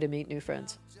good way to meet new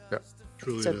friends. Yeah,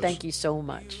 Truly so it is. thank you so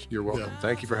much. You're welcome. Yeah.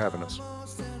 Thank you for having us.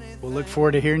 We'll look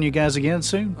forward to hearing you guys again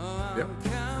soon. Yep.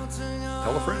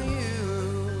 Tell a friend.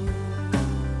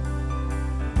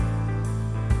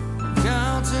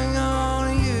 Counting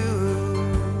on you.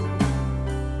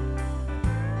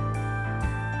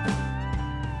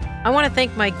 I want to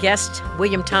thank my guests,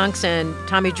 William Tonks and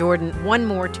Tommy Jordan, one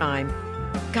more time.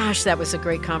 Gosh, that was a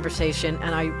great conversation,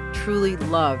 and I truly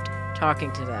loved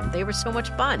talking to them. They were so much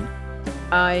fun.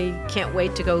 I can't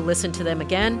wait to go listen to them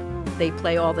again. They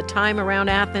play all the time around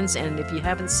Athens, and if you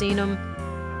haven't seen them,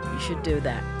 you should do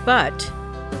that. But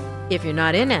if you're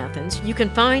not in Athens, you can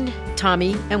find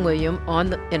Tommy and William on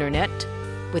the internet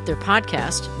with their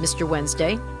podcast, Mr.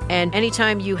 Wednesday. And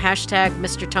anytime you hashtag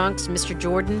Mr. Tonks, Mr.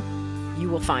 Jordan, you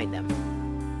will find them.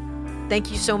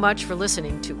 Thank you so much for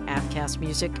listening to Athcast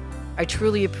Music. I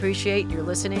truly appreciate your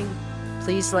listening.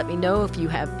 Please let me know if you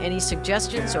have any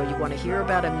suggestions or you want to hear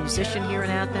about a musician here in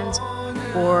Athens,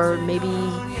 or maybe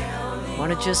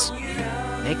want to just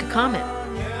make a comment.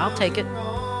 I'll take it.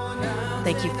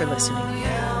 Thank you for listening.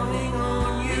 Yeah.